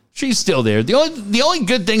yeah, she's still there. The only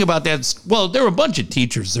good thing about that, well, there were a bunch of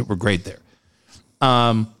teachers that were great there.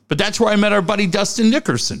 But that's where I met our buddy Dustin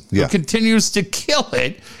Nickerson, who continues to kill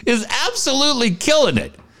it, is absolutely killing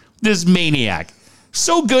it. This maniac.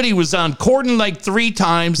 So good he was on Corden like 3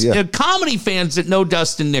 times. Yeah. Comedy fans that know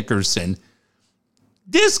Dustin Nickerson,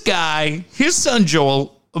 this guy, his son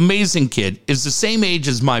Joel, amazing kid, is the same age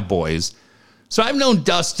as my boys. So I've known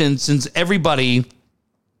Dustin since everybody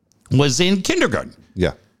was in kindergarten.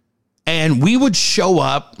 Yeah. And we would show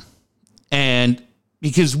up, and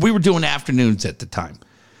because we were doing afternoons at the time.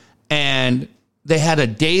 And they had a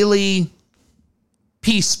daily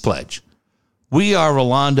peace pledge. We are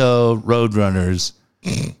Rolando Roadrunners.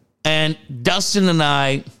 And Dustin and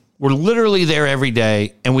I were literally there every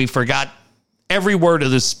day, and we forgot every word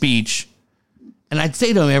of the speech. And I'd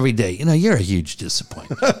say to him every day, you're a huge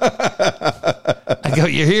disappointment. I go,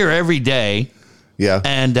 you're here every day. Yeah.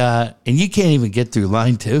 And you can't even get through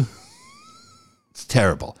line 2. It's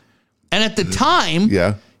terrible. And at the time,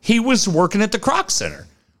 he was working at the Kroc Center.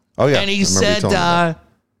 Oh yeah, and he said,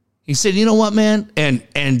 you know what, man?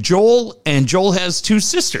 And Joel has 2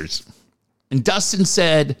 sisters. And Dustin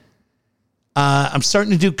said, I'm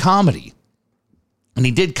starting to do comedy. And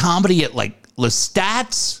he did comedy at like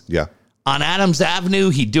Lestat's. Yeah. On Adams Avenue.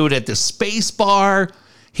 He'd do it at the Space Bar.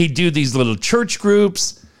 He'd do these little church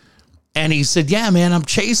groups. And he said, yeah, man, I'm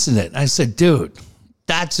chasing it. And I said, dude,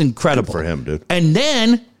 that's incredible. Good for him, dude. And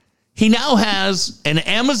then he now has an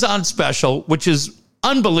Amazon special, which is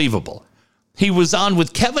unbelievable. He was on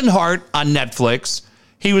with Kevin Hart on Netflix.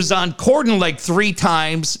 He was on Corden like 3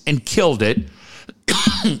 times and killed it.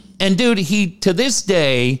 And dude, he, to this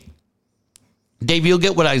day, Dave, you'll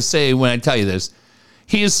get what I say when I tell you this.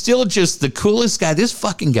 He is still just the coolest guy. This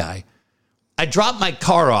fucking guy. I dropped my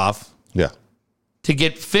car off to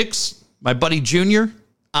get fixed, my buddy Junior,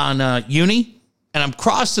 on Uni, and I'm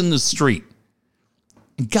crossing the street.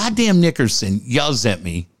 And goddamn Nickerson yells at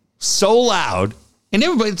me so loud. And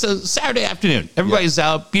everybody, it's a Saturday afternoon. Everybody's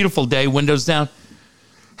out. Beautiful day. Windows down.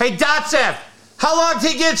 Hey, Dotsev, how long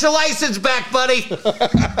till you get your license back, buddy?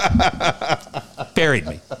 Buried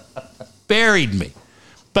me.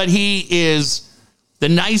 But he is the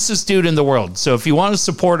nicest dude in the world. So if you want to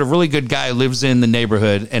support a really good guy who lives in the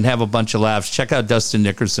neighborhood and have a bunch of laughs, check out Dustin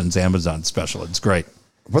Nickerson's Amazon special. It's great.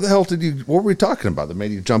 What the hell what were we talking about that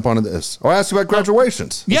made you jump onto this? Oh, I asked you about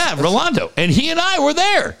graduations. Rolando. And he and I were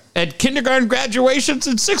there at kindergarten graduations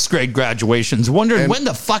and 6th grade graduations, wondering when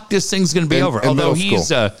the fuck this thing's going to be over. Although he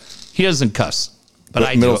doesn't cuss. But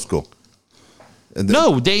I middle do. School.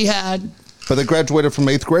 No, they had. But they graduated from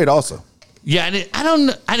 8th grade also. Yeah,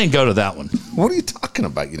 I didn't go to that one. What are you talking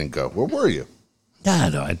about? You didn't go. Where were you? I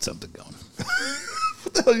know I had something going.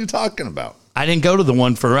 What the hell are you talking about? I didn't go to the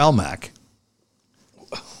one for Elmac.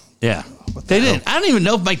 Yeah. They didn't. I don't even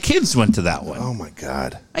know if my kids went to that one. Oh, my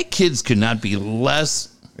God. My kids could not be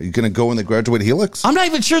less. Are you going to go when they graduate Helix? I'm not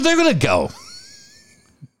even sure they're going to go.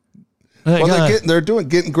 Well, they're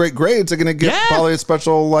getting great grades. They're going to get probably a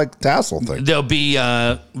special tassel thing. There'll be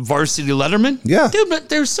varsity Letterman. Yeah. Dude, but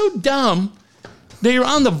they're so dumb. They're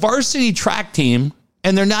on the varsity track team,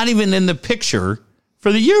 and they're not even in the picture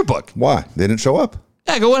for the yearbook. Why? They didn't show up?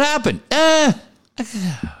 I go, what happened?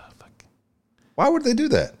 Why would they do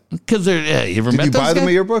that? Because they're. You ever met those guys? Did you buy them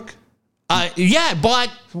a yearbook? Yeah, I bought.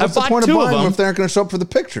 What's I bought the point 2 of buying of them if they aren't going to show up for the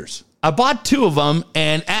pictures? I bought 2 of them,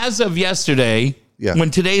 and as of yesterday,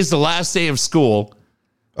 when today's the last day of school.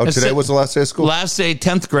 Oh, today was the last day of school? Last day,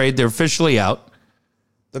 10th grade. They're officially out.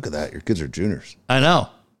 Look at that. Your kids are juniors. I know.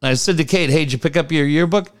 I said to Kate, hey, did you pick up your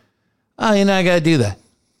yearbook? Oh, I got to do that.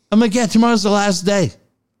 I'm like, yeah, tomorrow's the last day.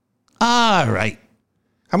 All right.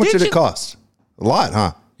 How much did it cost? A lot,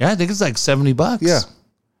 huh? Yeah, I think it's like $70. Yeah.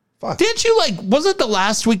 Fuck. Didn't you wasn't the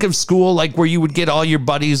last week of school where you would get all your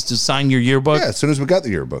buddies to sign your yearbook? Yeah, as soon as we got the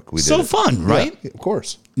yearbook, we did. So fun, right? Yeah, of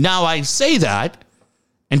course. Now I say that,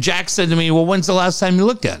 and Jack said to me, well, when's the last time you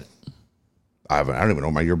looked at it? I don't even know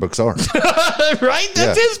what my yearbooks are. Right?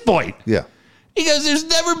 That's his point. Yeah. He goes, there's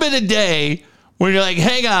never been a day where you're like,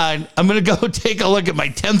 hang on, I'm going to go take a look at my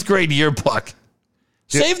 10th grade yearbook.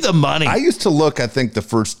 Save the money. I used to look, I think, the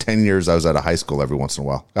first 10 years I was out of high school every once in a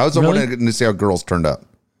while. I was the one getting to see how girls turned up.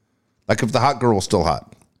 Like if the hot girl was still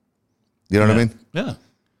hot. You know what I mean? Yeah.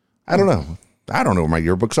 I don't know. I don't know where my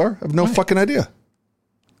yearbooks are. I have no fucking idea.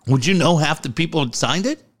 Would you know half the people that signed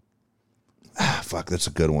it? Fuck, that's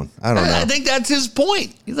a good one. I don't know. I think that's his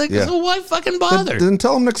point. He's like, so why fucking bother? Then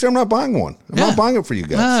tell him next year I'm not buying one. I'm not buying it for you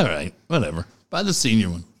guys. All right, whatever. Buy the senior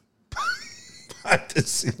one. Buy the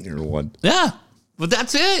senior one. Yeah, but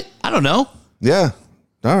that's it. I don't know. Yeah.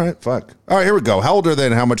 All right, fuck. All right, here we go. How old are they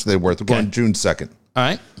and how much are they worth? We're going June 2nd. All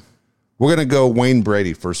right. We're going to go Wayne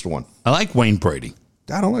Brady, first one. I like Wayne Brady.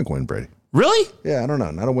 I don't like Wayne Brady. Really? Yeah, I don't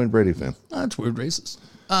know. Not a Wayne Brady fan. Oh, that's weird racist.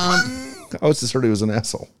 I always just heard he was an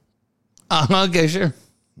asshole. Okay, sure.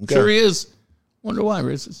 Okay. Sure he is. Wonder why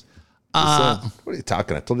racist. What are you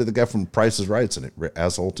talking? I told you the guy from Price is Right's an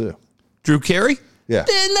asshole too. Drew Carey? Yeah. And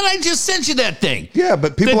then I just sent you that thing. Yeah,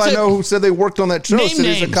 but people I know who said they worked on that show said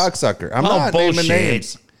he's a cocksucker. I'm not naming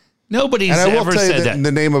names. Nobody's ever said that. The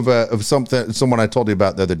name of someone I told you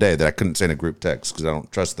about the other day that I couldn't say in a group text because I don't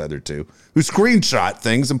trust the other two, who screenshot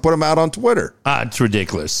things and put them out on Twitter. It's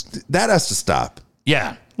ridiculous. That has to stop.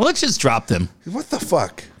 Yeah. Well, let's just drop them. What the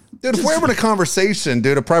fuck? Dude, if we're having a conversation,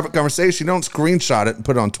 a private conversation, you don't screenshot it and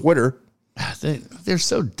put it on Twitter. They're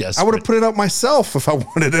so desperate. I would have put it up myself if I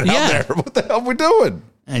wanted it out there. What the hell are we doing?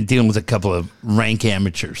 And dealing with a couple of rank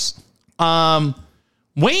amateurs. Wayne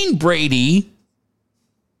Brady,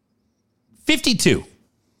 52.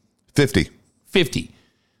 50.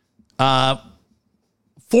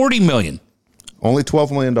 40 million. Only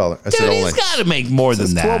 $12 million. I said only. He's got to make more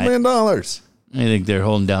than that. $12 million. I think they're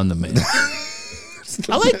holding down the man.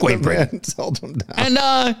 I like Wayne Brady. Held him down.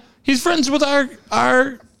 And he's friends with our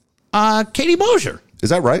Katie Mosier.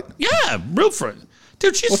 Is that right? Yeah, real friend.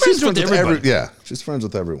 Dude, she's friends with everybody. Yeah, she's friends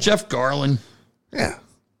with everyone. Jeff Garland. Yeah.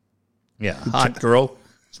 Yeah, hot girl.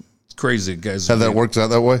 It's crazy, guys. How that works out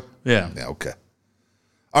that way? Yeah. Yeah, okay.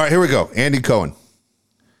 All right, here we go. Andy Cohen.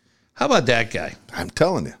 How about that guy? I'm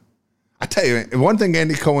telling you. I tell you, one thing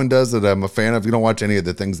Andy Cohen does that I'm a fan of, you don't watch any of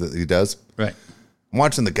the things that he does. Right. I'm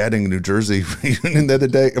watching the Getting New Jersey reunion the other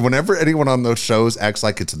day. And whenever anyone on those shows acts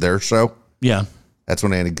like it's their show, yeah, that's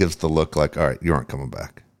when Andy gives the look like, all right, you aren't coming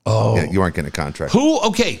back. Oh. Yeah, you aren't getting a contract.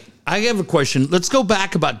 Okay, I have a question. Let's go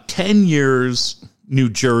back about 10 years, New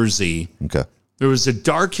Jersey. Okay. There was a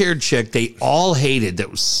dark-haired chick they all hated that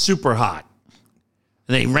was super hot.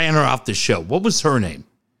 And they ran her off the show. What was her name?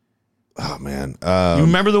 Oh, man. You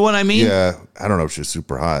remember the one I mean? Yeah. I don't know if she was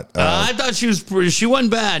super hot. I thought she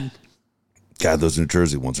wasn't bad. God, those New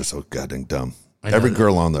Jersey ones are so goddamn dumb. Every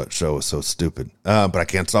girl on that show is so stupid. But I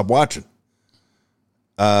can't stop watching.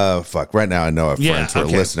 Fuck. Right now, I know I have friends who are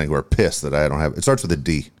listening who are pissed that I don't have. It starts with a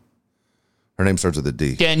D. Her name starts with a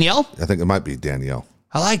D. Danielle? I think it might be Danielle.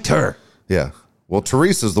 I liked her. Yeah. Well,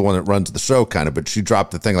 Teresa's the one that runs the show, kind of, but she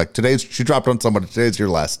dropped the thing like she dropped on somebody. Today's your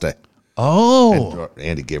last day. Oh. And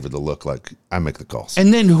Andy gave her the look like, I make the calls.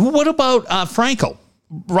 And then what about Frankel?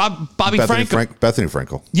 Bobby Frankel? Bethany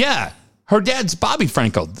Frankel. Yeah. Her dad's Bobby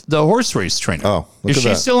Frankel, the horse race trainer. Oh, is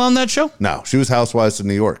she still on that show? No, she was Housewives of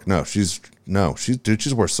New York. She's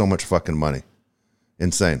worth so much fucking money.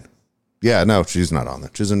 Insane. Yeah, no, she's not on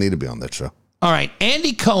that. She doesn't need to be on that show. All right.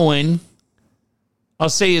 Andy Cohen, I'll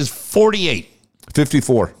say is 48.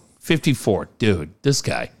 54. 54. Dude, this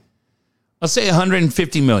guy. I'll say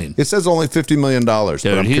 150 million. It says only $50 million. Dude,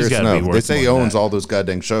 but I'm curious to know. They say he owns all those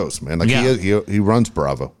goddamn shows, man. Like he runs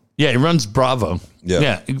Bravo. Yeah, he runs Bravo.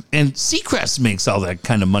 Yeah. And Seacrest makes all that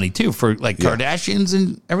kind of money too for like Kardashians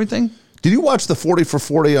and everything. Did you watch the 40 for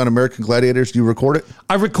 40 on American Gladiators? Did you record it?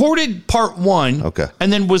 I recorded part 1. Okay.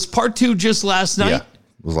 And then was part 2 just last night? Yeah, it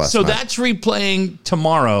was last night. So that's replaying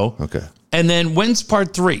tomorrow. Okay. And then when's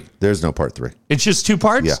part 3? There's no part 3. It's just 2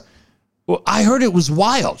 parts? Yeah. Well, I heard it was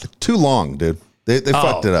wild. Too long, dude. They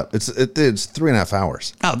fucked it up. It's 3.5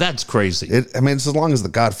 hours. Oh, that's crazy. It's as long as The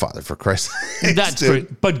Godfather, for Christ's sake. That's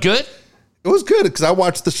great. But good? It was good because I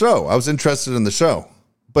watched the show. I was interested in the show.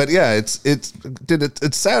 But yeah, it's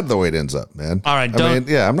sad the way it ends up, man. All right.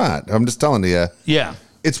 I'm not. I'm just telling you. Yeah.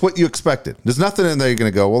 It's what you expected. There's nothing in there you're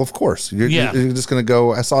going to go, well, of course. You're just going to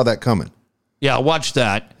go, I saw that coming. Yeah, watch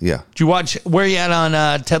that. Yeah. Did you watch, where are you at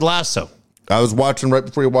on Ted Lasso? I was watching right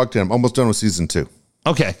before you walked in. I'm almost done with season 2.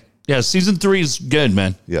 Okay. Yeah, season 3 is good,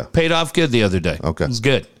 man. Yeah. Paid off good the other day. Okay. It was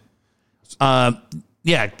good.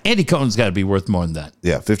 Yeah, Andy Cohen's got to be worth more than that.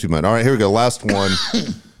 Yeah, $50 million. All right, here we go. Last one.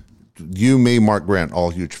 You, me, Mark Grant, all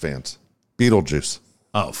huge fans. Beetlejuice.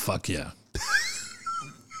 Oh, fuck yeah.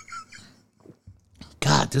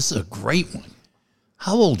 God, this is a great one.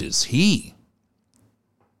 How old is he?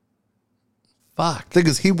 Fuck. Thing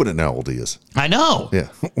is, he wouldn't know how old he is. I know. Yeah.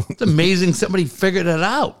 It's amazing somebody figured it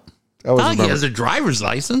out. I He has a driver's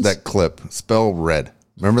license. that clip. Spell red.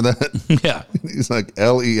 Remember that? Yeah. He's like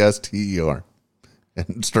Lester.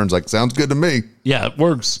 And Stern's like, sounds good to me. Yeah, it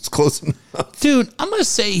works. It's close enough. Dude, I'm going to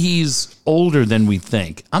say he's older than we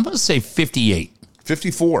think. I'm going to say 58.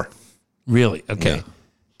 54. Really? Okay. Yeah.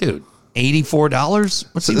 Dude, $84?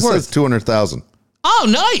 What's he This worth? says 200,000.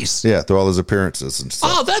 Oh, nice. Yeah, through all his appearances and stuff.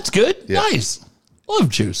 Oh, that's good. Yeah. Nice. Love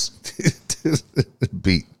juice.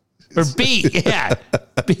 Beat. Or beet. Yeah.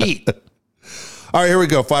 Beet. All right, here we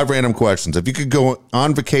go. 5 random questions. If you could go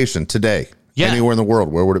on vacation today, anywhere in the world,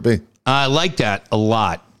 where would it be? I like that a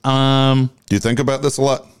lot. Do you think about this a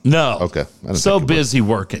lot? No. Okay. I didn't So think you would. busy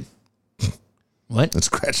working. What? It's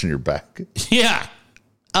scratching your back. Yeah.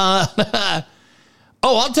 I'll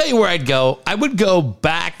tell you where I'd go. I would go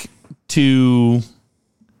back to...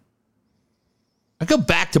 I'd go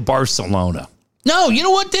back to Barcelona. No, you know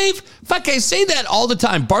what, Dave? Fuck, I say that all the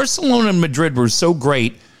time. Barcelona and Madrid were so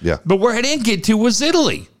great. Yeah. But where I didn't get to was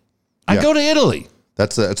Italy. I'd Yeah. go to Italy.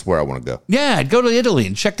 That's where I want to go. Yeah, I'd go to Italy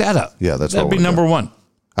and check that out. Yeah, that's That'd where I be wanna number go. one.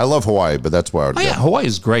 I love Hawaii, but that's where I would Oh, go. yeah, Hawaii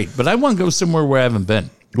is great, but I want to go somewhere where I haven't been.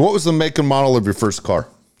 What was the make and model of your first car?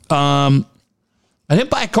 I didn't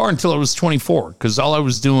buy a car until I was 24 because all I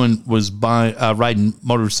was doing was riding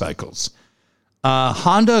motorcycles.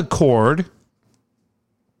 Honda Accord.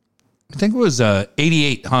 I think it was a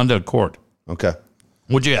 88 Honda Accord. Okay.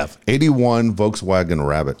 What'd you have? 81 Volkswagen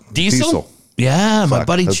Rabbit. Diesel? Yeah, my Fuck,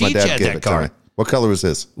 buddy that's my Cheech dad had gave that it to car. me. What color was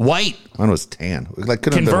his? White. Mine was tan. Like,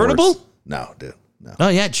 couldn't have been Convertible? worse. No, dude. No. Oh,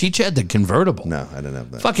 yeah, Cheech had the convertible. No, I didn't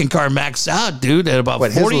have that. Fucking car maxed out, dude, at about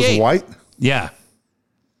Wait, 48. his was white? Yeah.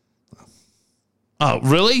 Oh,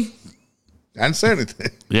 really? I didn't say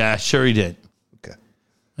anything. Yeah, sure he did. Okay.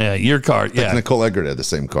 Yeah, your car. Yeah. Nicole Eggert had the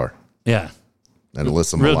same car. Yeah. And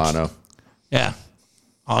Alyssa Real- Milano. Yeah.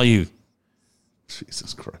 All you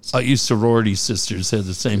Jesus Christ. sorority sisters had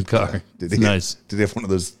the same car. Did It's he, nice. Did he have one of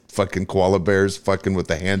those fucking koala bears fucking with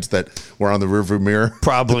the hands that were on the rearview mirror?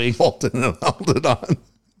 Probably. Held it on.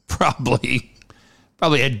 Probably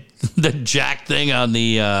had the jack thing on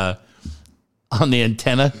the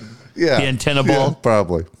antenna. Yeah. The antenna Yeah, ball.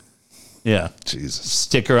 probably. Yeah. Jesus.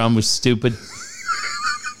 Sticker on was stupid.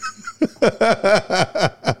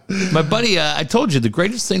 My buddy, I told you the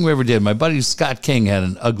greatest thing we ever did. My buddy Scott King had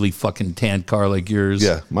an ugly fucking tan car like yours.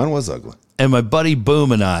 Yeah, mine was ugly. And my buddy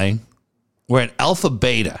Boom and I were at Alpha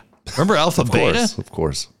Beta. Remember Alpha Beta? Of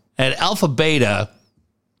course. At Alpha Beta,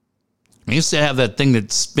 I used to have that thing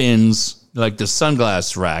that spins like the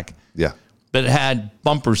sunglass rack, Yeah. but it had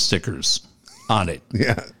bumper stickers on it.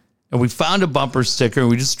 Yeah. And we found a bumper sticker and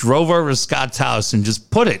we just drove over to Scott's house and just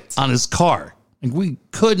put it on his car. Like we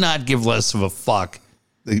could not give less of a fuck.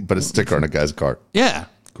 He put a sticker on a guy's car. Yeah.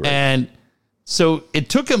 Great. And so it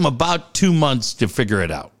took him about 2 months to figure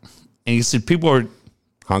it out. And he said people were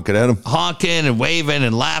Honking at him. honking and waving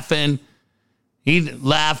and laughing. He'd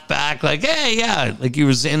laugh back like, hey, yeah, like he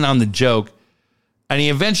was in on the joke. And he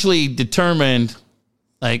eventually determined,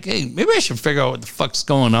 like, hey, maybe I should figure out what the fuck's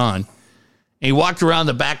going on. And he walked around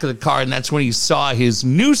the back of the car, and that's when he saw his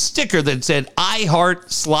new sticker that said, I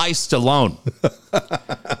heart Sly Stallone.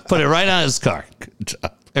 Put it right on his car. Good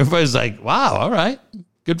job. Everybody's like, wow, all right.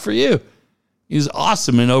 Good for you. He's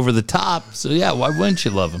awesome and over the top. So, yeah, why wouldn't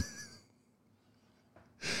you love him?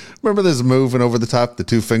 Remember this move and over the top, the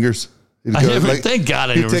two fingers? Thank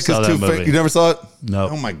God I never saw that movie. You never saw it? No.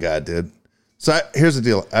 Oh, my God, dude. So here's the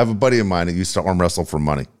deal. I have a buddy of mine that used to arm wrestle for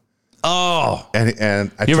money. Oh.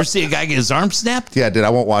 And I You ever see a guy get his arm snapped? Yeah, dude,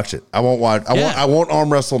 I won't watch it. I won't watch. Yeah. I won't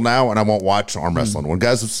arm wrestle now, and I won't watch arm wrestling. When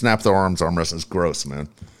guys snap their arms, arm wrestling is gross, man.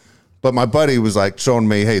 But my buddy was like showing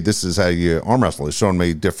me, hey, this is how you arm wrestle. He's showing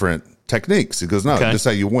me different techniques. He goes, no, Okay. this is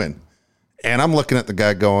how you win. And I'm looking at the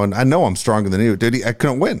guy going, I know I'm stronger than you, dude. I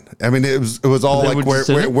couldn't win. I mean, it was all They like would just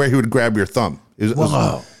sit where he would grab your thumb.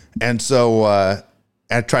 Wow. And so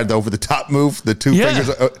I tried the over the top move, the two Yeah. fingers.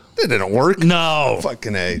 It didn't work. No.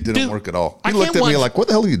 Fucking A, didn't Dude, work at all. I He looked can't at me watch- like, what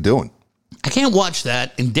the hell are you doing? I can't watch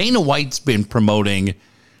that. And Dana White's been promoting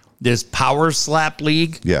this power slap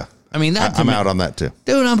league. Yeah. I mean, that to I'm me- out on that too.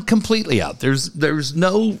 Dude, I'm completely out. There's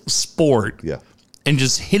no sport Yeah. in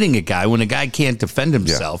just hitting a guy when a guy can't defend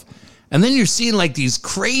himself. And then you're seeing like these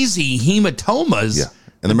crazy hematomas. Yeah.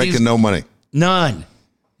 And they're making no money. None.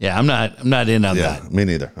 Yeah, I'm not in on Yeah, that. me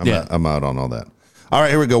neither. Yeah. I'm out on all that. All right,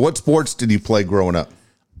 here we go. What sports did you play growing up?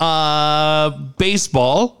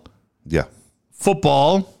 Baseball, Yeah.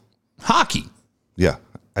 football, hockey. Yeah.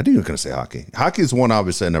 I knew you were going to say hockey. Hockey is one,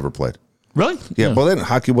 obviously, I never played. Really? Yeah. Well, then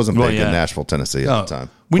hockey wasn't big yeah. in Nashville, Tennessee at the time.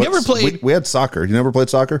 We never played. We had soccer. You never played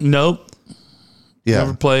soccer? Nope. Yeah.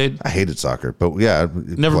 Never played. I hated soccer, but yeah.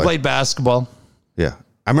 Never played basketball. Yeah.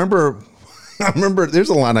 I remember there's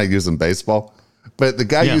a line I use in baseball, but the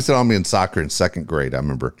guy used it on me in soccer in second grade. I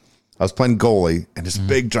remember I was playing goalie and this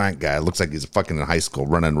big giant guy, looks like he's fucking in high school,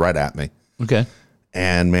 running right at me. Okay.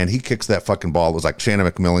 And man, he kicks that fucking ball. It was like Shannon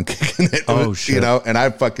McMillan kicking it. Oh, shit. You know, and I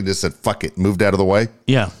fucking just said, fuck it, moved out of the way.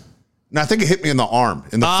 Yeah. And I think it hit me in the arm,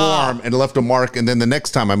 in the forearm, and left a mark. And then the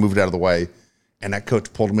next time I moved out of the way, and that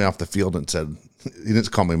coach pulled me off the field and said, he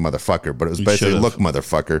didn't call me motherfucker, but it was basically, look,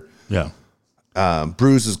 motherfucker. Yeah.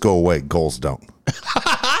 Bruises go away, goals don't.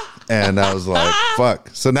 And I was like, fuck.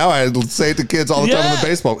 So now I say it to kids all the time in the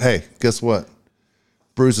baseball. Hey, guess what?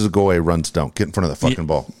 Bruises go away, runs don't. Get in front of the fucking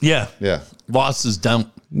ball. Yeah. Yeah. Losses don't.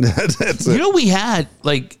 That's it. You know, we had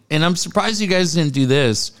and I'm surprised you guys didn't do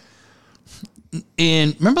this.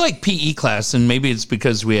 Remember like PE class, and maybe it's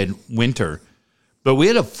because we had winter, but we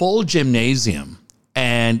had a full gymnasium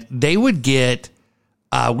and they would get,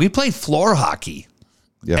 we played floor hockey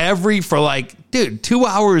for like, 2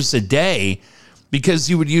 hours a day because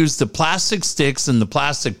you would use the plastic sticks and the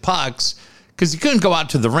plastic pucks because you couldn't go out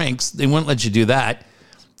to the rinks. They wouldn't let you do that.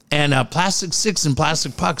 And plastic sticks and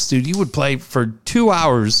plastic pucks, dude, you would play for 2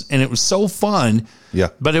 hours and it was so fun. Yeah.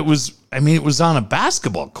 But it was on a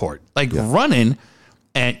basketball court, running,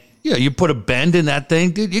 and you put a bend in that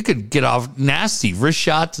thing, dude, you could get off nasty wrist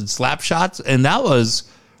shots and slap shots. And that was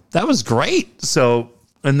great. So,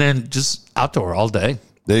 and then just outdoor all day.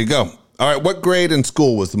 There you go. All right. What grade in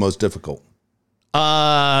school was the most difficult?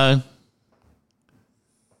 That's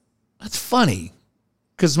funny.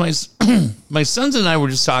 Because my sons and I were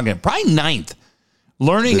just talking, probably ninth,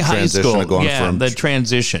 learning high school. The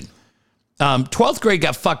transition. 12th grade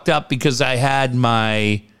got fucked up because I had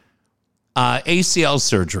my ACL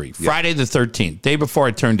surgery Friday the 13th, day before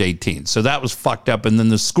I turned 18. So that was fucked up. And then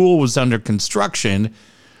the school was under construction,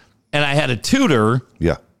 and I had a tutor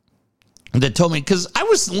that told me, because I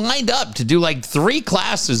was lined up to do like 3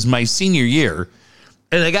 classes my senior year,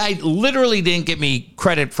 and the guy literally didn't give me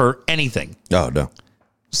credit for anything. Oh, no.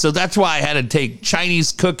 So that's why I had to take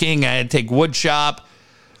Chinese cooking. I had to take wood shop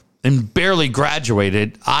and barely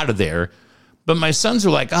graduated out of there. But my sons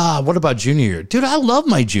were like, what about junior year? Dude, I love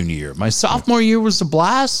my junior year. My sophomore year was a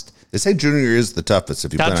blast. They say junior year is the toughest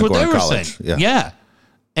if you plan on going to college. Yeah.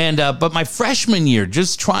 And, but my freshman year,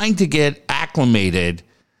 just trying to get acclimated,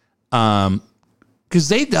 because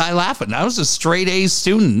they die laughing. I was a straight A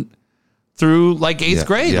student through like 8th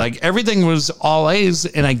grade. Like everything was all A's,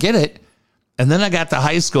 and I get it. And then I got to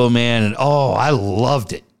high school, man, and I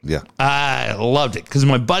loved it. Yeah. I loved it because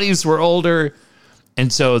my buddies were older,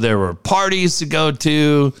 and so there were parties to go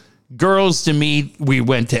to, girls to meet. We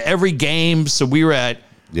went to every game, so we were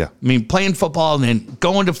playing football and then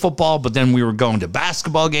going to football, but then we were going to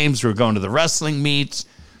basketball games. We were going to the wrestling meets.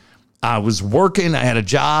 I was working. I had a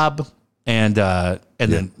job, and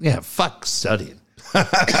then fuck studying.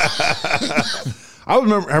 I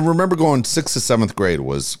remember going 6th to 7th grade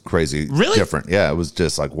was crazy. Really? Different. Yeah. It was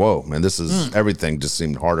just like, whoa, man, this is everything just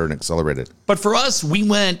seemed harder and accelerated. But for us, we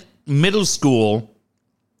went middle school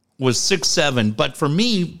was 6, 7. But for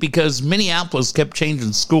me, because Minneapolis kept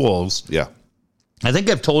changing schools. Yeah. I think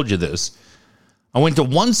I've told you this. I went to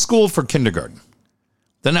one school for kindergarten.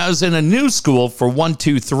 Then I was in a new school for 1,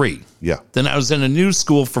 2, 3. Yeah. Then I was in a new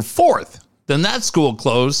school for 4th. Then that school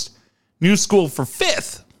closed. New school for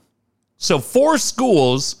 5th. So 4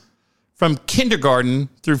 schools from kindergarten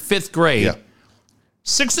through 5th grade. Yeah.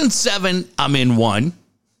 6 and 7, I'm in one.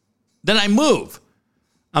 Then I move.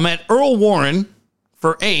 I'm at Earl Warren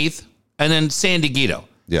for 8th, and then San Diego.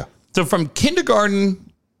 Yeah. So from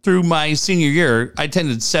kindergarten through my senior year, I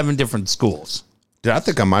attended 7 different schools. Dude, I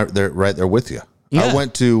think I'm right there with you. Yeah. I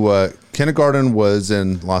went to kindergarten was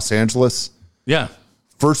in Los Angeles. Yeah.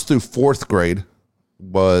 1st through 4th grade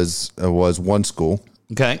was one school.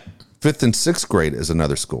 Okay. 5th and 6th grade is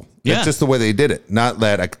another school. Yeah. It's just the way they did it. Not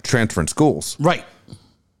that I could transfer in schools. Right.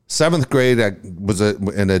 7th grade, I was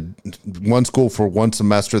in one school for one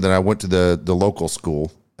semester. Then I went to the local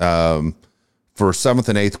school for 7th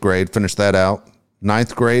and 8th grade. Finished that out.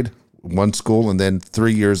 9th grade, one school, and then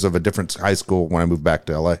 3 years of a different high school when I moved back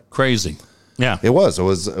to LA. Crazy. Yeah. It was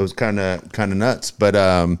kind of nuts, but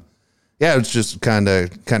yeah, it was just kind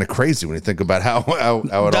of crazy when you think about how it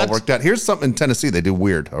all worked out. Here's something in Tennessee they do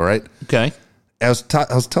weird. All right. Okay. I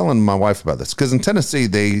was telling my wife about this because in Tennessee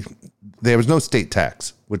there was no state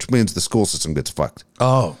tax. which means the school system gets fucked.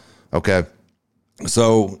 Oh. Okay.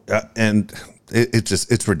 So,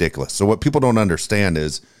 it's ridiculous. So what people don't understand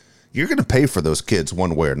is you're going to pay for those kids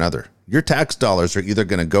one way or another. Your tax dollars are either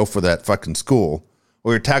going to go for that fucking school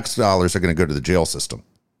or your tax dollars are going to go to the jail system.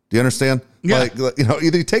 Do you understand? Yeah. Like,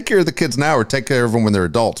 either you take care of the kids now or take care of them when they're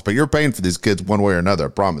adults, but you're paying for these kids one way or another, I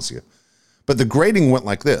promise you. But the grading went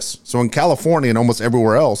like this. So in California and almost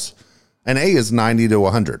everywhere else, an A is 90 to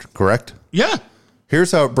 100, correct? Yeah.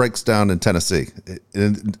 Here's how it breaks down in Tennessee.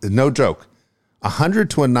 No joke. 100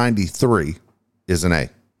 to a 93 is an A.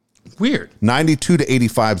 Weird. 92 to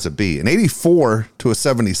 85 is a B. And 84 to a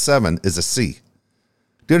 77 is a C. Do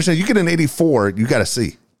you understand? You get an 84, you got a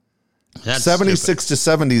C. That's 76 to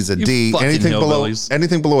 70 is a D.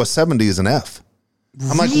 Anything below a 70 is an F.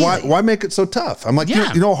 I'm really? like, why make it so tough? I'm like,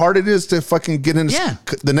 Yeah. you know how hard it is to fucking get into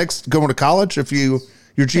going to college if your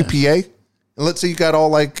GPA, and let's say you got all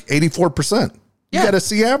like 84%. You got a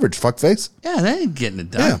C average, fuckface. Yeah, they ain't getting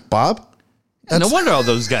it done. Yeah, Bob. No wonder all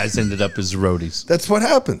those guys ended up as roadies. That's what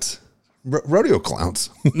happens. Rodeo clowns.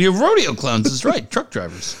 You're rodeo clowns is right. Truck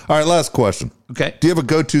drivers. All right, last question. Okay. Do you have a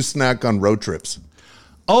go-to snack on road trips?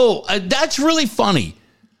 Oh, that's really funny.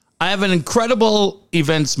 I have an incredible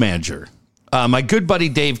events manager, my good buddy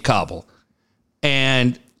Dave Cobble.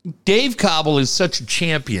 And Dave Cobble is such a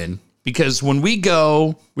champion because when we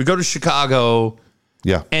go to Chicago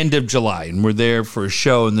end of July, and we're there for a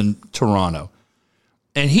show in then Toronto.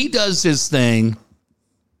 And he does his thing,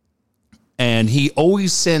 and he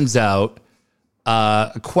always sends out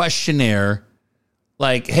a questionnaire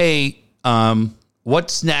like, hey,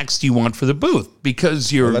 what snacks do you want for the booth? Because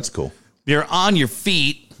that's cool. You're on your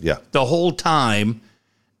feet the whole time,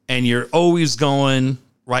 and you're always going,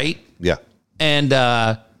 right? Yeah. And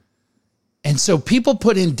so people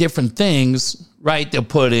put in different things, right? They'll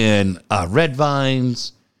put in red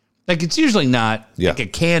vines. Like, it's usually not like a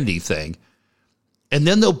candy thing. And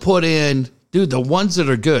then they'll put in, the ones that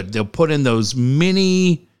are good, they'll put in those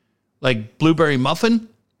mini, like, blueberry muffin.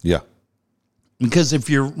 Yeah. Because if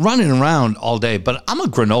you're running around all day, but I'm a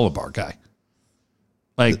granola bar guy.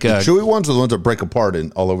 Like the chewy ones are the ones that break apart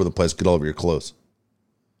and all over the place, get all over your clothes.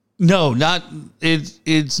 No,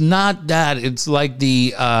 it's not that. It's like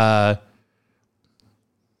the or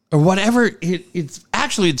whatever.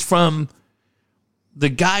 It's from the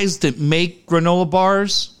guys that make granola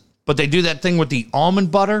bars, but they do that thing with the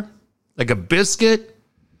almond butter, like a biscuit.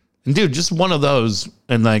 And dude, just one of those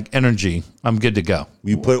and like energy, I'm good to go.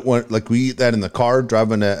 You put one, like we eat that in the car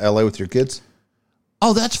driving to LA with your kids?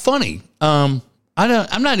 Oh, that's funny. I'm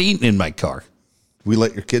not eating in my car. We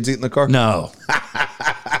let your kids eat in the car? No.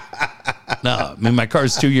 No, I mean, my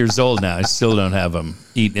car's 2 years old now. I still don't have them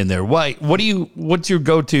eating in there. Why? What's your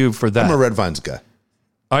go-to for that? I'm a Red Vines guy.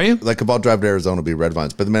 Are you? Like, if I'll drive to Arizona, it'll be Red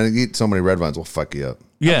Vines. But man, you eat so many Red Vines, will fuck you up.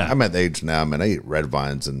 Yeah. I'm at the age now, man, I eat Red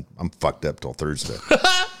Vines and I'm fucked up till Thursday.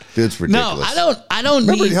 Dude, it's ridiculous. No, I don't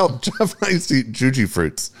Remember need... how Jeff and I used to eat Juji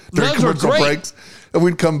fruits during Those were commercial great. breaks? And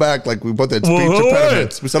we'd come back like we both had speech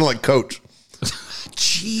impediments. We sounded like Coach.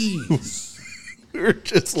 Jeez. We were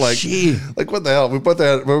just like what the hell? We both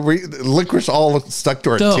had licorice all stuck to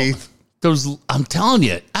our teeth. I'm telling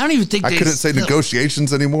you, I don't even think I couldn't say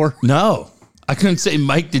negotiations anymore. No, I couldn't say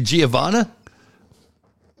Mike DiGiovanna.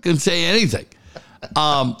 Couldn't say anything.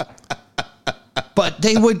 But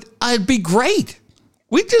I'd be great.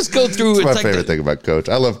 We just go through. It's my favorite thing about Coach.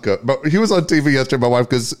 I love Coach. But he was on TV yesterday. My wife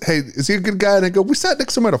goes, "Hey, is he a good guy?" And I go, "We sat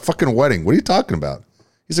next to him at a fucking wedding. What are you talking about?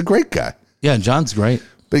 He's a great guy." Yeah, John's great.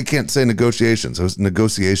 But he can't say negotiations. It was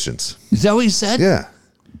negotiations. Is that what he said? Yeah.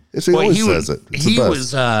 He always says it. It's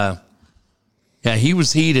the best. He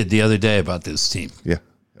was heated the other day about this team. Yeah.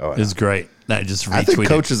 Oh, it was great. I just retweeted. I think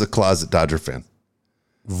Coach is a closet Dodger fan.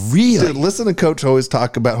 Really? Dude, listen to Coach always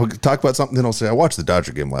talk about something, then he'll say, "I watched the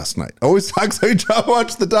Dodger game last night." Always talks like, "I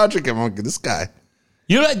watched the Dodger game." I'm like, this guy.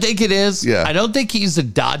 You know what I think it is? Yeah. I don't think he's a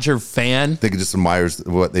Dodger fan. I think he just admires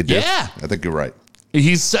what they did. Yeah. I think you're right.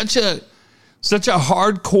 He's such a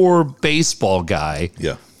hardcore baseball guy.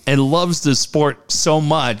 Yeah. And loves the sport so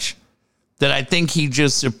much that I think he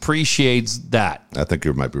just appreciates that. I think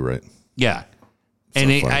you might be right. Yeah.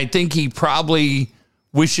 And I think he probably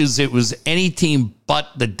wishes it was any team but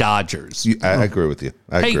the Dodgers. I agree with you.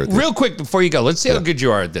 Real quick before you go, let's see how good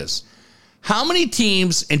you are at this. How many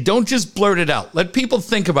teams, and don't just blurt it out, let people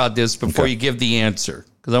think about this before you give the answer,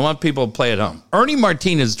 because I want people to play at home. Ernie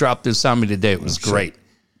Martinez dropped this on me today. It was great.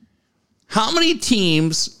 How many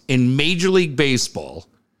teams in Major League Baseball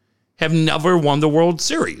have never won the World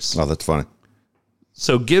Series? Oh, that's funny.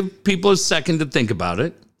 So give people a second to think about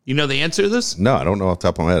it. You know the answer to this? No, I don't know off the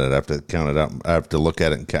top of my head. I'd have to count it out. I have to look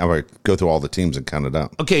at it and go through all the teams and count it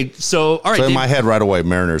out. Okay, so all right. So in my head right away,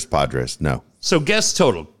 Mariners, Padres. No. So guess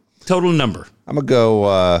total number. I'm gonna go.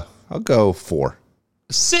 I'll go 4.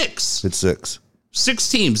 6. It's 6. 6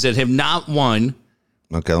 teams that have not won.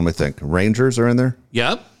 Okay, let me think. Rangers are in there.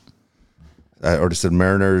 Yep. I already said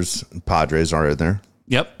Mariners and Padres are in there.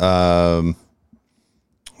 Yep. That's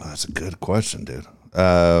a good question, dude.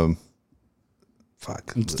 Fuck.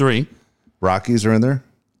 It's 3. Rockies are in there.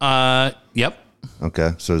 Yep.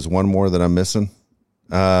 Okay, so there's one more that I'm missing.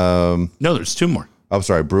 No, there's 2 more. I'm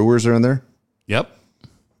sorry. Brewers are in there. Yep.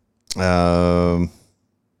 Damn.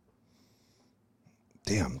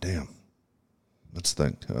 Let's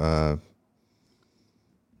think.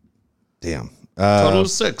 Damn. Total of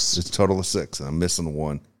 6. It's total of 6. And I'm missing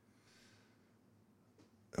 1.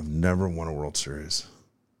 I've never won a World Series.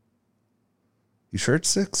 You sure it's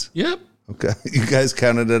 6? Yep. Okay. You guys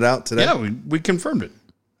counted it out today? Yeah, we confirmed it.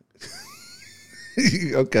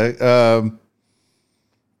 Okay. I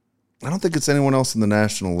don't think it's anyone else in the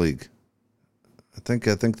National League. I think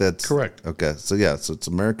that's correct. Okay. So yeah, so it's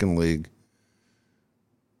American League.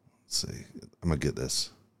 Let's see. I'm gonna get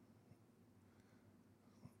this.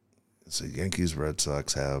 Let's see. Yankees, Red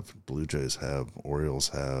Sox have, Blue Jays have, Orioles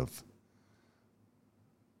have,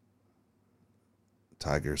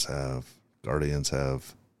 Tigers have, Guardians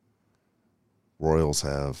have, Royals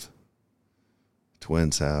have,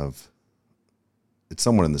 Twins have. It's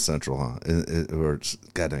someone in the Central, huh? Or it's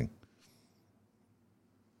dang.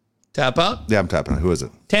 Tap out? Yeah, I'm tapping it. Who is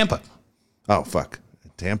it? Tampa. Oh, fuck.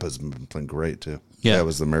 Tampa's been playing great, too. Yeah. That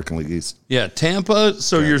was the American League East. Yeah, Tampa.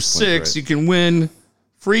 So you're 6. You can win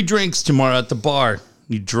free drinks tomorrow at the bar.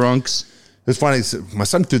 You drunks. It was funny. My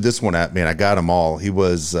son threw this one at me, and I got them all. He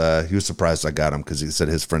was surprised I got them because he said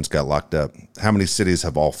his friends got locked up. How many cities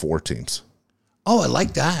have all 4 teams? Oh, I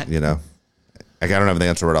like that. You know? I don't have the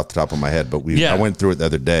answer right off the top of my head, but I went through it the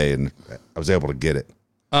other day, and I was able to get it.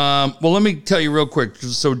 Well, let me tell you real quick.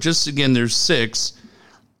 So just again, there's 6.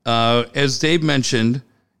 As Dave mentioned,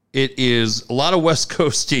 it is a lot of West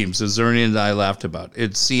Coast teams, as Ernie and I laughed about.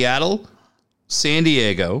 It's Seattle, San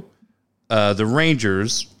Diego, the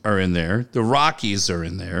Rangers are in there, the Rockies are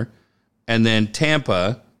in there, and then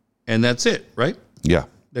Tampa, and that's it, right? Yeah.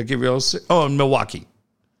 That give you all 6? Oh, and Milwaukee.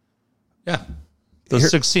 Yeah. Those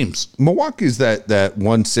 6 teams. Milwaukee's that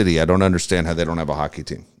one city. I don't understand how they don't have a hockey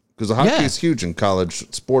team. Because the hockey is huge in college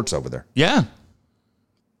sports over there. Yeah.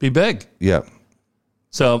 Be big. Yeah.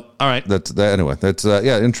 So, all right. Anyway, that's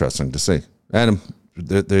interesting to see. And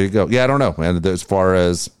there you go. Yeah, I don't know, man. As far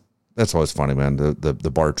as that's always funny, man.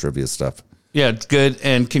 The bar trivia stuff. Yeah, it's good.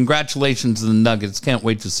 And congratulations to the Nuggets. Can't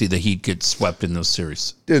wait to see the Heat get swept in those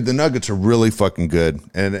series. Dude, the Nuggets are really fucking good.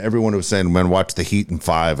 And everyone was saying, man, watch the Heat in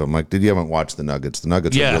 5. I'm like, dude, you haven't watched the Nuggets. The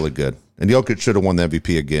Nuggets are really good. And Jokic should have won the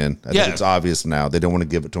MVP again. I think it's obvious now. They don't want to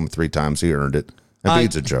give it to him 3 times. He earned it. I think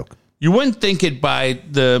it's a joke. You wouldn't think it by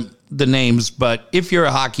the names, but if you're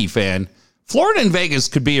a hockey fan, Florida and Vegas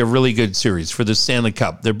could be a really good series for the Stanley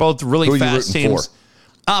Cup. They're both really fast teams.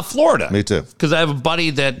 Florida. Me too. Because I have a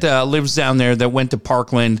buddy that lives down there that went to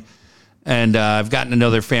Parkland, and I've gotten to know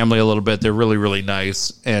their family a little bit. They're really, really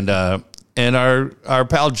nice. And our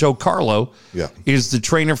pal Joe Carlo is the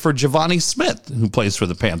trainer for Giovanni Smith, who plays for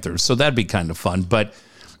the Panthers. So that'd be kind of fun. But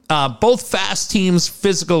both fast teams,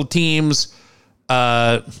 physical teams.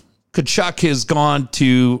 Kachuk has gone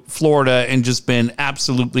to Florida and just been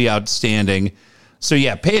absolutely outstanding. So,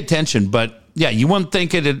 yeah, pay attention. But, yeah, you wouldn't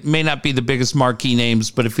think it. It may not be the biggest marquee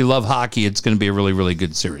names, but if you love hockey, it's going to be a really, really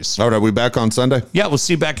good series. All right, are we back on Sunday? Yeah, we'll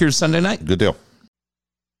see you back here Sunday night. Good deal.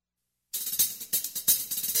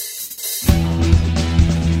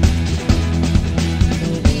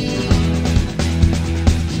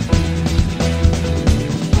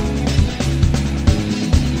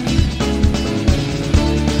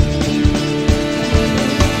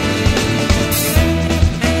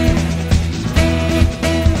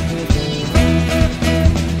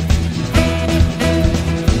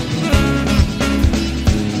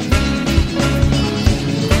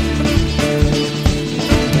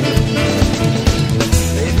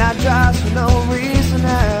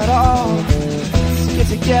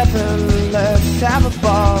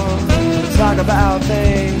 About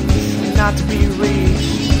things not to be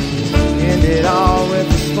reached. End it all with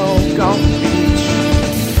the smoke on the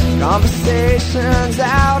beach. Conversations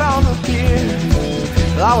out on the pier,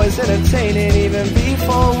 always entertaining even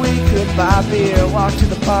before we could buy beer. Walk to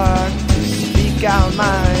the park, speak our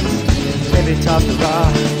minds, maybe toss the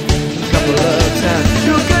rock a couple of times.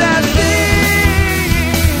 You could have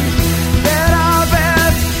seen that our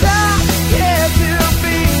best time yet to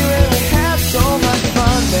be when we had so much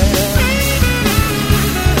fun.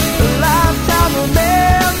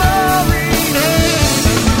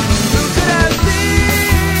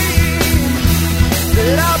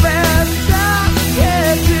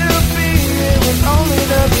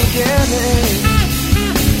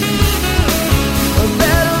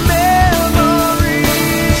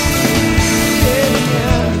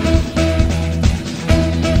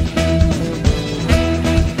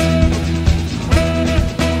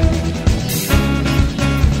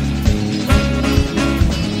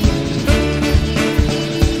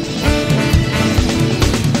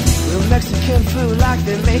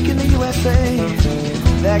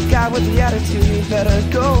 with the attitude, you better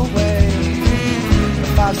go away. A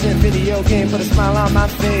 5-cent video game put a smile on my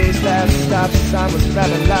face. That stop sign was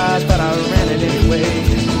rather large, but I ran it anyway.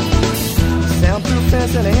 Soundproof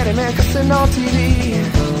fence and a handyman cussing on TV.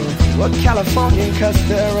 What Californian cuts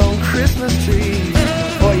their own Christmas tree?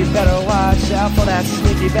 Boy, you better watch out for that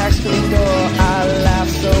sneaky back screen door. I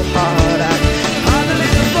laughed so hard I